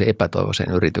vähän tämmöiseen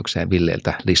epätoivoiseen yritykseen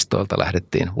villeiltä listoilta.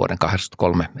 Lähdettiin vuoden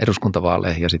 1983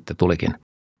 eduskuntavaaleihin ja sitten tulikin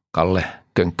Kalle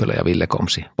Könkkölä ja Ville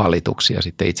Komsi valituksi. Ja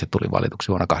sitten itse tuli valituksi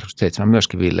vuonna 1987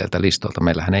 myöskin villeiltä listoilta.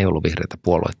 Meillähän ei ollut vihreätä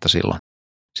puoluetta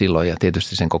silloin. Ja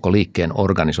tietysti sen koko liikkeen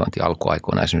organisointi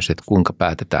alkuaikoina esimerkiksi, että kuinka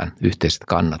päätetään yhteiset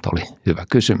kannat oli hyvä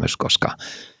kysymys,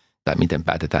 tai miten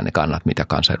päätetään ne kannat, mitä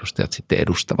kansanedustajat sitten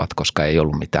edustavat, koska ei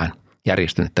ollut mitään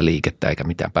järjestynyttä liikettä eikä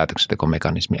mitään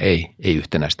päätöksentekomekanismia, ei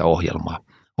yhtenäistä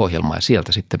ohjelmaa. Ja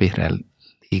sieltä sitten vihreä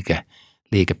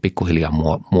liike pikkuhiljaa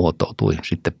muotoutui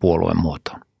sitten puolueen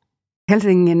muotoon.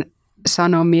 Helsingin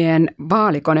Sanomien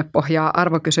vaalikone pohjaa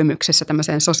arvokysymyksissä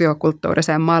tämmöiseen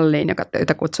sosiokulttuuriseen malliin,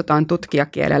 jota kutsutaan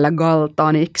tutkijakielellä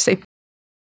galtaniksi.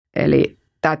 Eli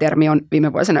tämä termi on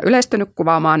viime vuosina yleistynyt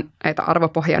kuvaamaan näitä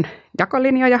arvopohjan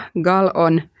jakolinjoja. Gal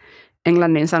on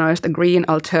englannin sanoista Green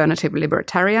Alternative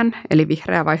Libertarian, eli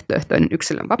vihreä vaihtoehtoinen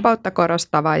yksilön vapautta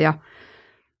korostava ja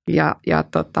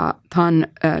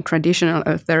Traditional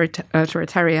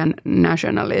Authoritarian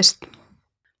Nationalist,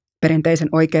 perinteisen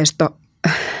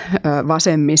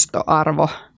oikeisto-vasemmistoarvo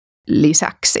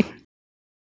lisäksi.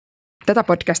 Tätä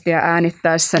podcastia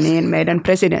äänittäessä niin meidän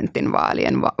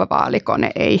presidentinvaalien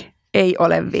vaalikone ei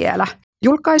ole vielä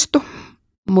julkaistu,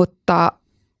 mutta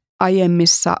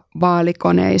aiemmissa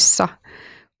vaalikoneissa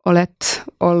olet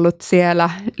ollut siellä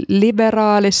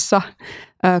liberaalissa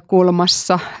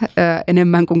kulmassa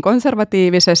enemmän kuin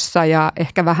konservatiivisessa ja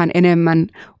ehkä vähän enemmän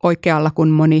oikealla kuin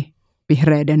moni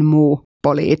vihreiden muu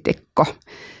poliitikko.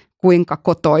 Kuinka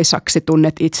kotoisaksi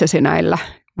tunnet itsesi näillä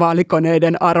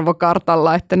vaalikoneiden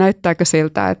arvokartalla, että näyttääkö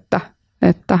siltä, että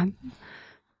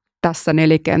tässä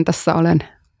nelikentässä olen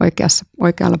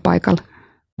oikealla paikalla?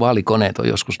 Vaalikoneet on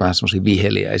joskus vähän semmoisia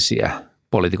viheliäisiä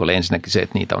poliitikolle. Ensinnäkin se,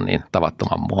 että niitä on niin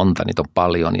tavattoman monta, niitä on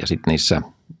paljon ja sitten niissä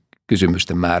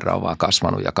kysymysten määrä on vaan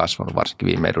kasvanut, varsinkin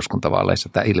viime eduskuntavaaleissa.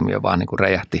 Tämä ilmiö vaan niin kuin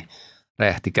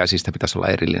räjähti käsistä. Pitäisi olla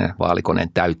erillinen vaalikoneen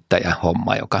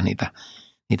täyttäjähomma, joka niitä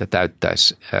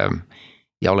täyttäisi.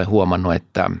 Ja olen huomannut,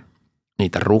 että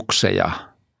niitä rukseja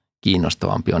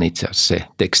kiinnostavampi on itse asiassa se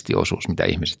tekstiosuus, mitä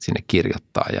ihmiset sinne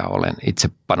kirjoittaa. Ja olen itse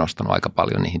panostanut aika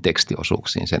paljon niihin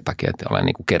tekstiosuuksiin sen takia, että olen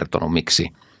niin kuin kertonut,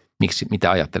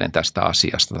 mitä ajattelen tästä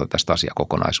asiasta tai tästä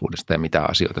asiakokonaisuudesta ja mitä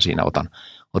asioita siinä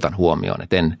otan huomioon.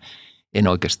 Et en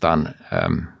oikeastaan,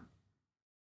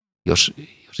 jos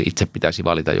itse pitäisi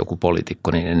valita joku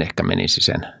poliitikko, niin en ehkä menisi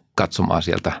sen katsomaan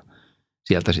sieltä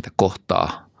sitä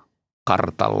kohtaa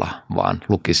kartalla, vaan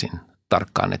lukisin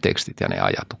tarkkaan ne tekstit ja ne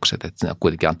ajatukset. Että ne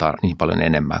kuitenkin antaa niin paljon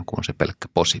enemmän kuin se pelkkä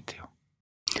positio.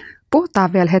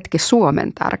 Puhutaan vielä hetki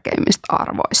Suomen tärkeimmistä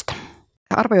arvoista.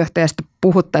 Arvojohtajasta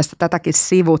puhuttaessa tätäkin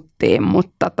sivuttiin,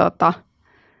 mutta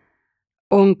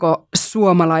onko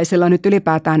suomalaisilla nyt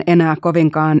ylipäätään enää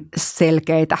kovinkaan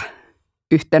selkeitä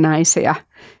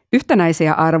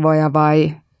yhtenäisiä arvoja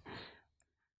vai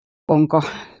onko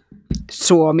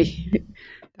Suomi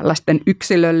tällaisten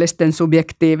yksilöllisten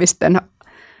subjektiivisten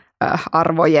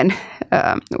arvojen,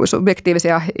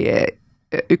 subjektiivisia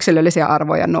yksilöllisiä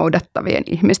arvoja noudattavien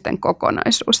ihmisten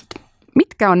kokonaisuus?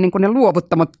 Mitkä on niin kuin ne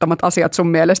luovuttamattomat asiat sun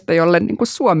mielestä, jolle niin kuin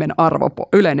Suomen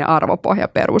yleinen arvopohja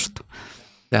perustuu?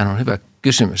 Tämähän on hyvä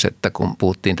kysymys, että kun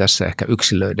puhuttiin tässä ehkä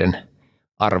yksilöiden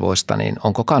arvoista, niin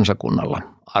onko kansakunnalla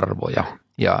arvoja?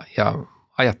 Ja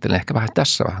ajattelen ehkä vähän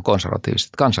konservatiivisesti,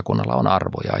 että kansakunnalla on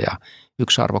arvoja ja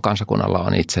yksi arvo kansakunnalla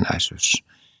on itsenäisyys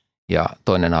ja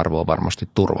toinen arvo on varmasti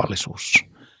turvallisuus.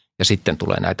 Ja sitten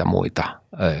tulee näitä muita,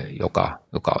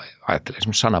 joka ajattelee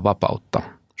esimerkiksi sananvapautta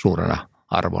suurena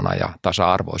arvona ja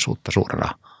tasa-arvoisuutta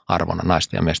suurena arvona,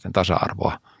 naisten ja miesten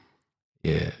tasa-arvoa,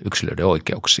 yksilöiden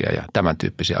oikeuksia ja tämän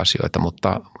tyyppisiä asioita,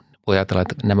 mutta voi ajatella,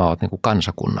 että nämä ovat niin kuin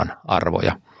kansakunnan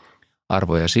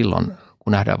arvoja. Silloin,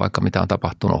 kun nähdään vaikka mitä on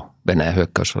tapahtunut Venäjän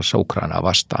hyökkäyssodassa Ukrainaa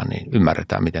vastaan, niin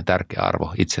ymmärretään, miten tärkeä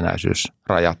arvo itsenäisyys,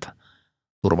 rajat,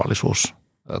 turvallisuus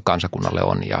kansakunnalle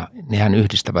on. Ja nehän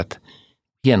yhdistävät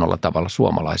hienolla tavalla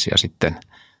suomalaisia sitten,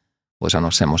 voi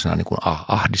sanoa semmoisena niin kuin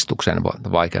ahdistuksen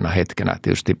vaikeana hetkenä.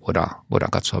 Tietysti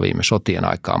voidaan katsoa viime sotien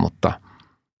aikaa, mutta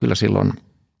kyllä silloin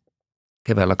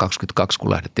keväällä 2022,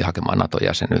 kun lähdettiin hakemaan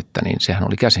NATO-jäsenyyttä, niin sehän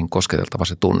oli käsin kosketeltava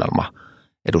se tunnelma.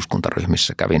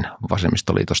 Eduskuntaryhmissä kävin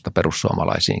vasemmistoliitosta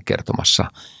perussuomalaisiin kertomassa,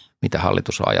 mitä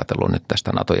hallitus on ajatellut nyt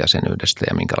tästä NATO-jäsenyydestä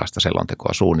ja minkälaista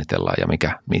selontekoa suunnitellaan ja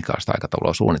minkälaista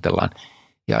aikataulua suunnitellaan.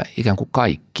 Ja ikään kuin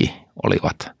kaikki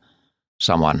olivat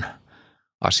saman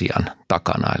asian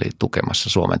takana, eli tukemassa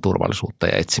Suomen turvallisuutta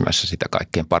ja etsimässä sitä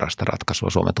kaikkein parasta ratkaisua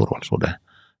Suomen turvallisuuden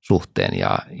suhteen.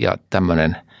 Ja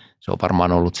tämmöinen, se on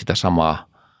varmaan ollut sitä samaa,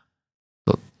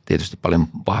 tietysti paljon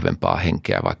vahvempaa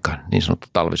henkeä, vaikka niin sanottu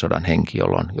talvisodan henki,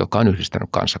 joka on yhdistänyt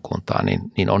kansakuntaa,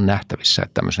 niin on nähtävissä,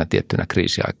 että tämmöisenä tiettynä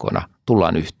kriisiaikoina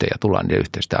tullaan yhteen ja tullaan niiden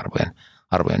yhteisten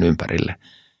arvojen ympärille.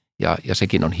 Ja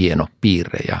sekin on hieno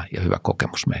piirre ja hyvä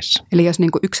kokemus meissä. Eli jos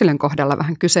niin kuin yksilön kohdalla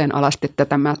vähän kyseenalaistitte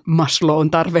tämä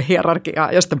Maslown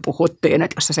tarvehierarkiaa, josta puhuttiin,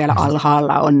 että jossa siellä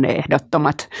alhaalla on ne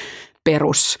ehdottomat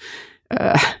perus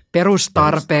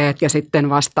perustarpeet ja sitten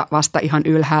vasta ihan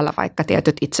ylhäällä vaikka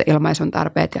tietyt itseilmaisun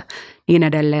tarpeet ja niin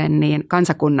edelleen, niin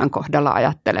kansakunnan kohdalla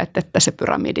ajattelet, että se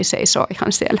pyramidi seisoo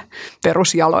ihan siellä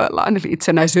perusjaloillaan. Eli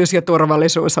itsenäisyys ja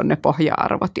turvallisuus on ne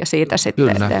pohja-arvot ja siitä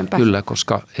sitten eteenpäin. Kyllä,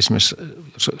 koska esimerkiksi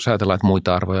jos ajatellaan, että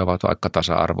muita arvoja ovat vaikka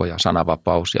tasa-arvo ja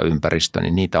sananvapaus ja ympäristö,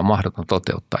 niin niitä on mahdoton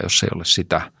toteuttaa, jos ei ole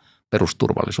sitä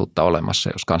perusturvallisuutta olemassa,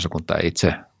 jos kansakunta ei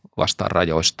itse vastaa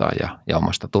rajoistaan ja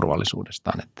omasta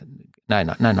turvallisuudestaan. Että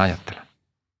näin ajattelen.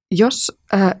 Jos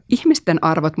ihmisten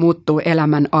arvot muuttuu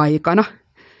elämän aikana,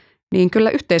 niin kyllä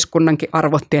yhteiskunnankin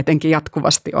arvot tietenkin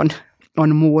jatkuvasti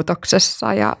on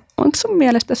muutoksessa. Ja on sun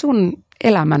mielestä sun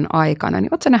elämän aikana,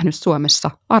 niin ootko sä nähnyt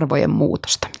Suomessa arvojen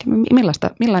muutosta?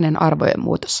 Millainen arvojen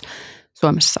muutos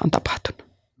Suomessa on tapahtunut?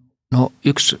 No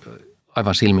yksi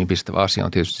aivan silmiinpistävä asia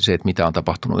on tietysti se, että mitä on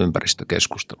tapahtunut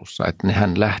ympäristökeskustelussa. Että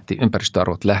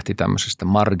ympäristöarvot lähti tämmöisestä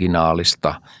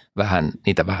marginaalista,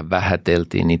 niitä vähän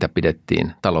vähäteltiin, niitä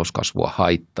pidettiin talouskasvua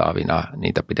haittaavina,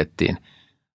 niitä pidettiin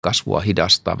kasvua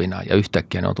hidastavina ja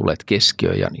yhtäkkiä ne on tulleet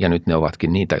keskiöön ja nyt ne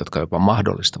ovatkin niitä, jotka jopa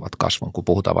mahdollistavat kasvun, kun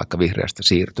puhutaan vaikka vihreästä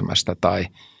siirtymästä tai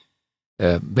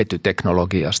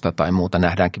vetyteknologiasta tai muuta,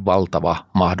 nähdäänkin valtava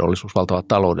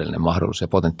taloudellinen mahdollisuus ja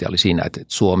potentiaali siinä, että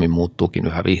Suomi muuttuukin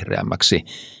yhä vihreämmäksi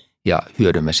ja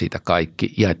hyödymme siitä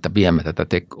kaikki ja että viemme tätä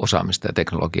osaamista ja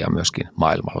teknologiaa myöskin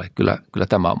maailmalle. Kyllä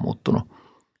tämä on muuttunut.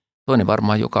 Toinen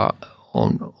varmaan, joka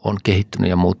on kehittynyt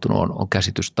ja muuttunut, on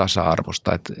käsitys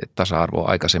tasa-arvosta. Että tasa-arvo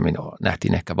aikaisemmin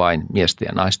nähtiin ehkä vain miesten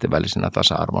ja naisten välisenä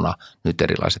tasa-arvona. Nyt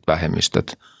erilaiset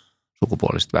vähemmistöt,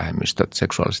 sukupuoliset vähemmistöt,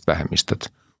 seksuaaliset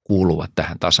vähemmistöt kuuluvat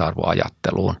tähän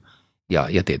tasa-arvoajatteluun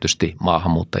ja tietysti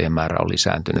maahanmuuttajien määrä on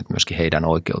lisääntynyt, myöskin heidän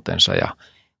oikeutensa ja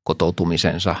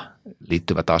kotoutumisensa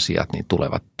liittyvät asiat niin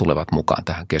tulevat mukaan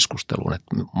tähän keskusteluun,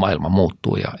 että maailma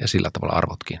muuttuu ja sillä tavalla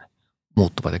arvotkin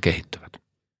muuttuvat ja kehittyvät.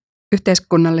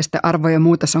 Yhteiskunnallisten arvojen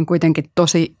muutos on kuitenkin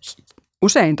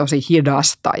usein tosi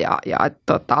hidasta ja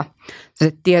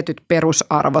se tietyt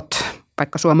perusarvot,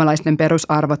 vaikka suomalaisten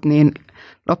perusarvot, niin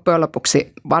loppujen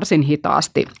lopuksi varsin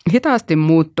hitaasti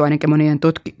muuttuu ainakin monien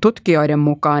tutkijoiden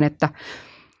mukaan, että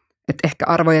ehkä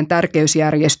arvojen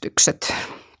tärkeysjärjestykset,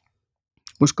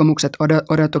 uskomukset,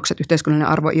 odotukset,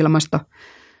 yhteiskunnallinen arvoilmasto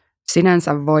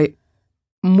sinänsä voi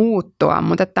muuttua,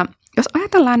 mutta että jos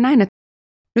ajatellaan näin, että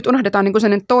nyt unohdetaan niin kuin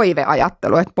sellainen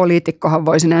toiveajattelu, että poliitikkohan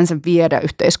voi sinänsä viedä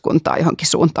yhteiskuntaa johonkin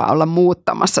suuntaan olla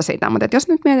muuttamassa sitä, mutta että jos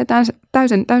nyt mietitään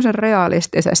täysin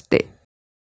realistisesti,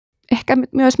 ehkä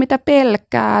myös mitä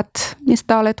pelkäät,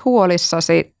 mistä olet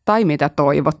huolissasi tai mitä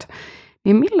toivot,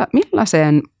 niin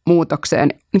millaiseen muutokseen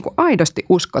niin kuin aidosti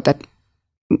uskot, että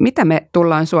mitä me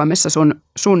tullaan Suomessa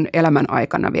sun elämän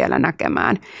aikana vielä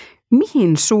näkemään?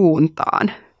 Mihin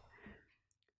suuntaan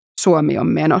Suomi on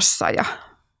menossa ja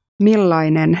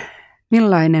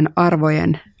millainen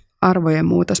arvojen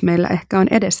muutos meillä ehkä on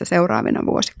edessä seuraavina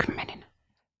vuosikymmeninä?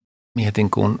 Mietin,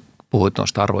 kun puhuit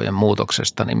tuosta arvojen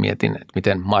muutoksesta, niin mietin, että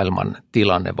miten maailman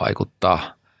tilanne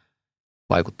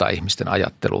vaikuttaa ihmisten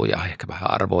ajatteluun ja ehkä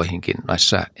vähän arvoihinkin.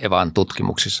 Näissä Evan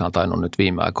tutkimuksissa on tainnut nyt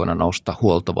viime aikoina nousta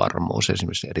huoltovarmuus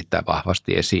esimerkiksi erittäin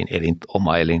vahvasti esiin,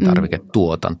 oma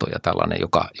elintarviketuotanto ja tällainen,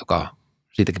 joka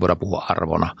siitäkin voidaan puhua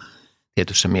arvona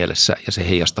tietyssä mielessä ja se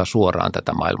heijastaa suoraan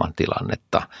tätä maailman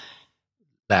tilannetta.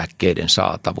 Lääkkeiden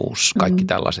saatavuus, kaikki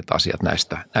tällaiset asiat,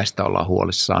 näistä ollaan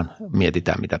huolissaan.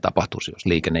 Mietitään, mitä tapahtuisi, jos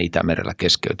liikenne Itämerellä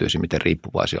keskeytyisi, miten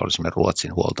riippuvaisia olisimme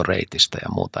Ruotsin huoltoreitistä ja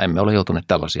muuta. Emme ole joutuneet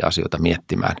tällaisia asioita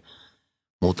miettimään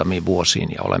muutamiin vuosiin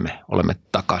ja olemme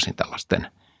takaisin tällaisten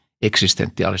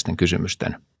eksistentiaalisten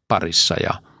kysymysten parissa.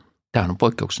 Ja tämähän on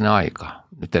poikkeuksellinen aika.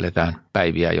 Nyt eletään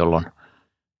päiviä, jolloin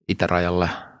itärajalle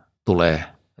tulee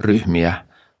ryhmiä.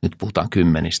 Nyt puhutaan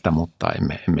kymmenistä, mutta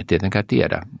emme tietenkään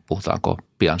tiedä, puhutaanko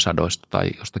pian sadoista tai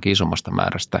jostakin isommasta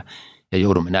määrästä ja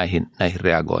joudumme näihin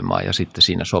reagoimaan ja sitten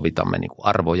siinä sovitamme niin kuin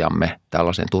arvojamme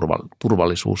tällaisen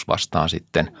turvallisuus vastaan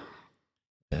sitten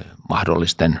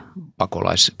mahdollisten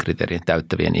pakolaiskriteerien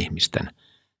täyttävien ihmisten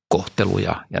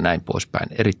kohteluja ja näin poispäin.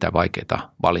 Erittäin vaikeita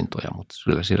valintoja, mutta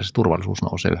kyllä siellä se turvallisuus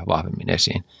nousee yhä vahvemmin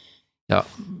esiin. Ja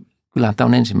kyllähän tämä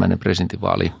on ensimmäinen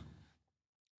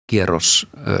presidentinvaalikierros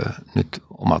nyt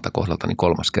omalta kohdaltani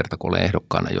 3. kerta, kun olen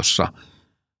ehdokkaana, jossa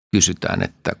kysytään,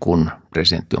 että kun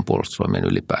presidentti on puolustusvoimien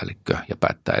ylipäällikkö ja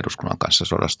päättää eduskunnan kanssa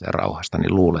sodasta ja rauhasta,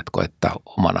 niin luuletko, että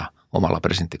omalla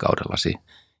presidenttikaudellasi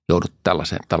joudut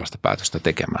tällaista päätöstä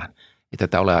tekemään? Ei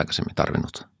tätä ole aikaisemmin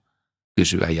tarvinnut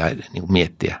kysyä ja niin kuin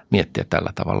miettiä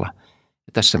tällä tavalla.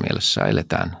 Ja tässä mielessä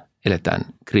eletään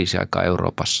kriisiaikaa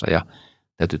Euroopassa ja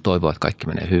täytyy toivoa, että kaikki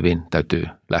menee hyvin. Täytyy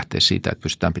lähteä siitä, että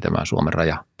pystytään pitämään Suomen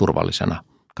raja turvallisena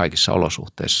kaikissa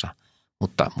olosuhteissa,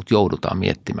 mutta joudutaan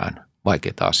miettimään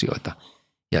vaikeita asioita.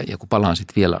 Ja kun palaan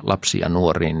sitten vielä lapsiin ja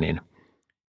nuoriin, niin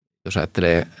jos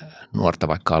ajattelee nuorta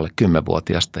vaikka alle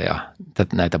 10-vuotiaasta ja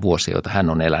näitä vuosia, joita hän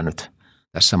on elänyt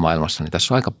tässä maailmassa, niin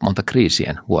tässä on aika monta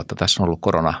kriisien vuotta. Tässä on ollut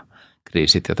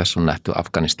koronakriisit ja tässä on nähty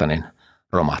Afganistanin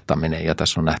romahtaminen ja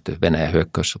tässä on nähty Venäjän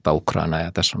hyökkäyssota Ukraina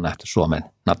ja tässä on nähty Suomen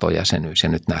NATO-jäsenyys ja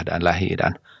nyt nähdään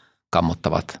Lähi-idän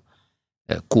kammottavat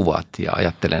kuvat ja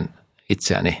ajattelen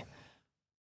itseäni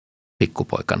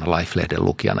pikkupoikana Life-lehden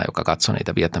lukijana, joka katsoi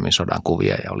niitä Vietnamin sodan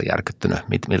kuvia ja oli järkyttynyt,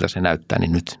 miltä se näyttää,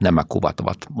 niin nyt nämä kuvat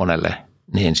ovat monelle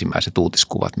ne ensimmäiset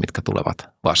uutiskuvat, mitkä tulevat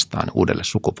vastaan uudelle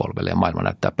sukupolvelle ja maailma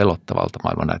näyttää pelottavalta,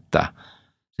 maailma näyttää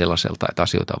sellaiselta, että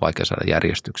asioita on vaikea saada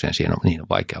järjestykseen, niihin on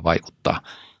vaikea vaikuttaa.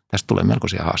 Tästä tulee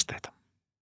melkoisia haasteita.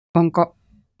 Onko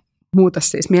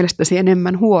muutos siis mielestäsi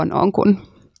enemmän huonoon kuin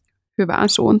hyvään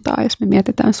suuntaan, jos me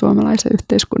mietitään suomalaisen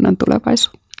yhteiskunnan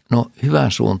tulevaisuutta? No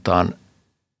hyvään suuntaan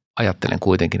ajattelen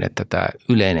kuitenkin, että tämä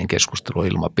yleinen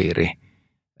keskusteluilmapiiri,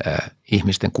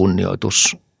 ihmisten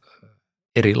kunnioitus,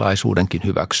 erilaisuudenkin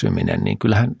hyväksyminen, niin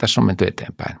kyllähän tässä on menty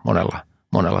eteenpäin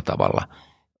monella tavalla.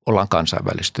 Ollaan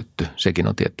kansainvälistytty, sekin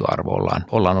on tietty arvo,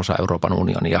 ollaan osa Euroopan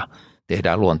unionia,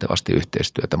 tehdään luontevasti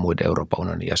yhteistyötä muiden Euroopan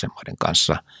unionin jäsenmaiden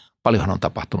kanssa. Paljonhan on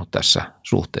tapahtunut tässä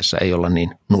suhteessa, ei olla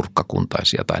niin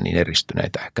nurkkakuntaisia tai niin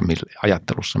eristyneitä ehkä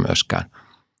ajattelussa myöskään.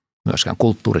 Myöskään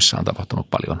kulttuurissa on tapahtunut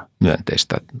paljon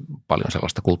myönteistä, paljon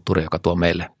sellaista kulttuuria, joka tuo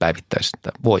meille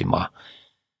päivittäistä voimaa,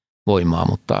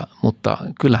 mutta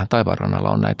kyllähän taivaanrannalla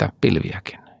on näitä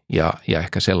pilviäkin ja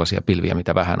ehkä sellaisia pilviä,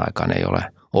 mitä vähän aikaan ei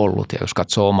ole ollut. Ja jos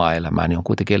katsoo omaa elämää, niin on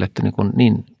kuitenkin eletty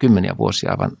niin kymmeniä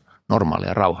vuosia aivan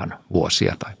normaalia rauhan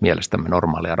vuosia tai mielestämme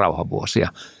normaalia rauhanvuosia.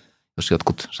 Jos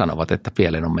jotkut sanovat, että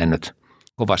pieleen on mennyt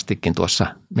kovastikin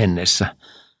tuossa menneessä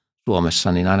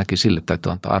Suomessa, niin ainakin sille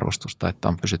täytyy antaa arvostusta, että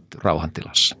on pysytty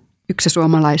rauhantilassa. Yksi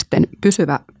suomalaisten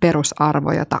pysyvä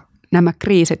perusarvo, jota nämä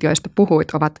kriisit, joista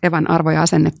puhuit, ovat Evan arvo- ja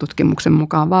asennetutkimuksen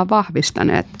mukaan vaan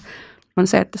vahvistaneet, on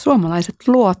se, että suomalaiset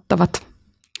luottavat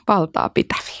valtaa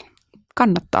pitäviin.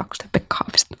 Kannattaako se, Pekka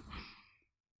Haavisto?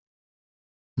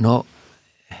 No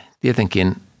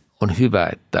tietenkin on hyvä,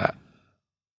 että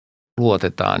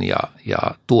luotetaan ja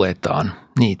tuetaan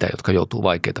niitä, jotka joutuu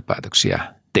vaikeita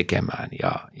päätöksiä tekemään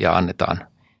ja annetaan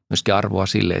myöskin arvoa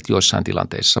sille, että joissain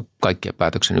tilanteissa kaikkia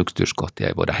päätöksen yksityiskohtia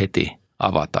ei voida heti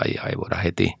avata ja ei voida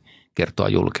heti kertoa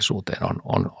julkisuuteen.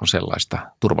 On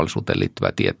sellaista turvallisuuteen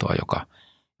liittyvää tietoa,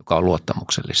 joka on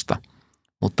luottamuksellista.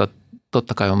 Mutta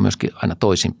totta kai on myöskin aina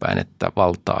toisinpäin, että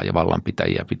valtaa ja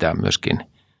vallanpitäjiä pitää myöskin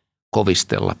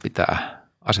kovistella, pitää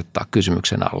asettaa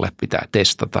kysymyksen alle, pitää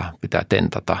testata, pitää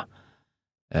tentata.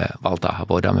 Valtaahan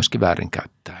voidaan myöskin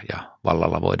väärinkäyttää ja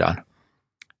vallalla voidaan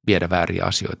viedä vääriä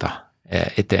asioita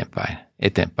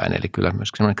eteenpäin. Eli kyllä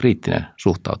myöskin sellainen kriittinen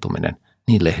suhtautuminen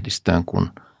niin lehdistöön kuin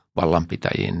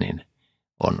vallanpitäjiin niin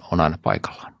on aina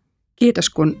paikallaan. Kiitos,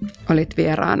 kun olit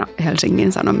vieraana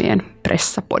Helsingin Sanomien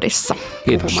Pressapodissa.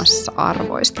 Kiitos. Puhumassa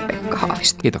arvoista, Pekka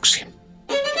Haavisto. Kiitoksia.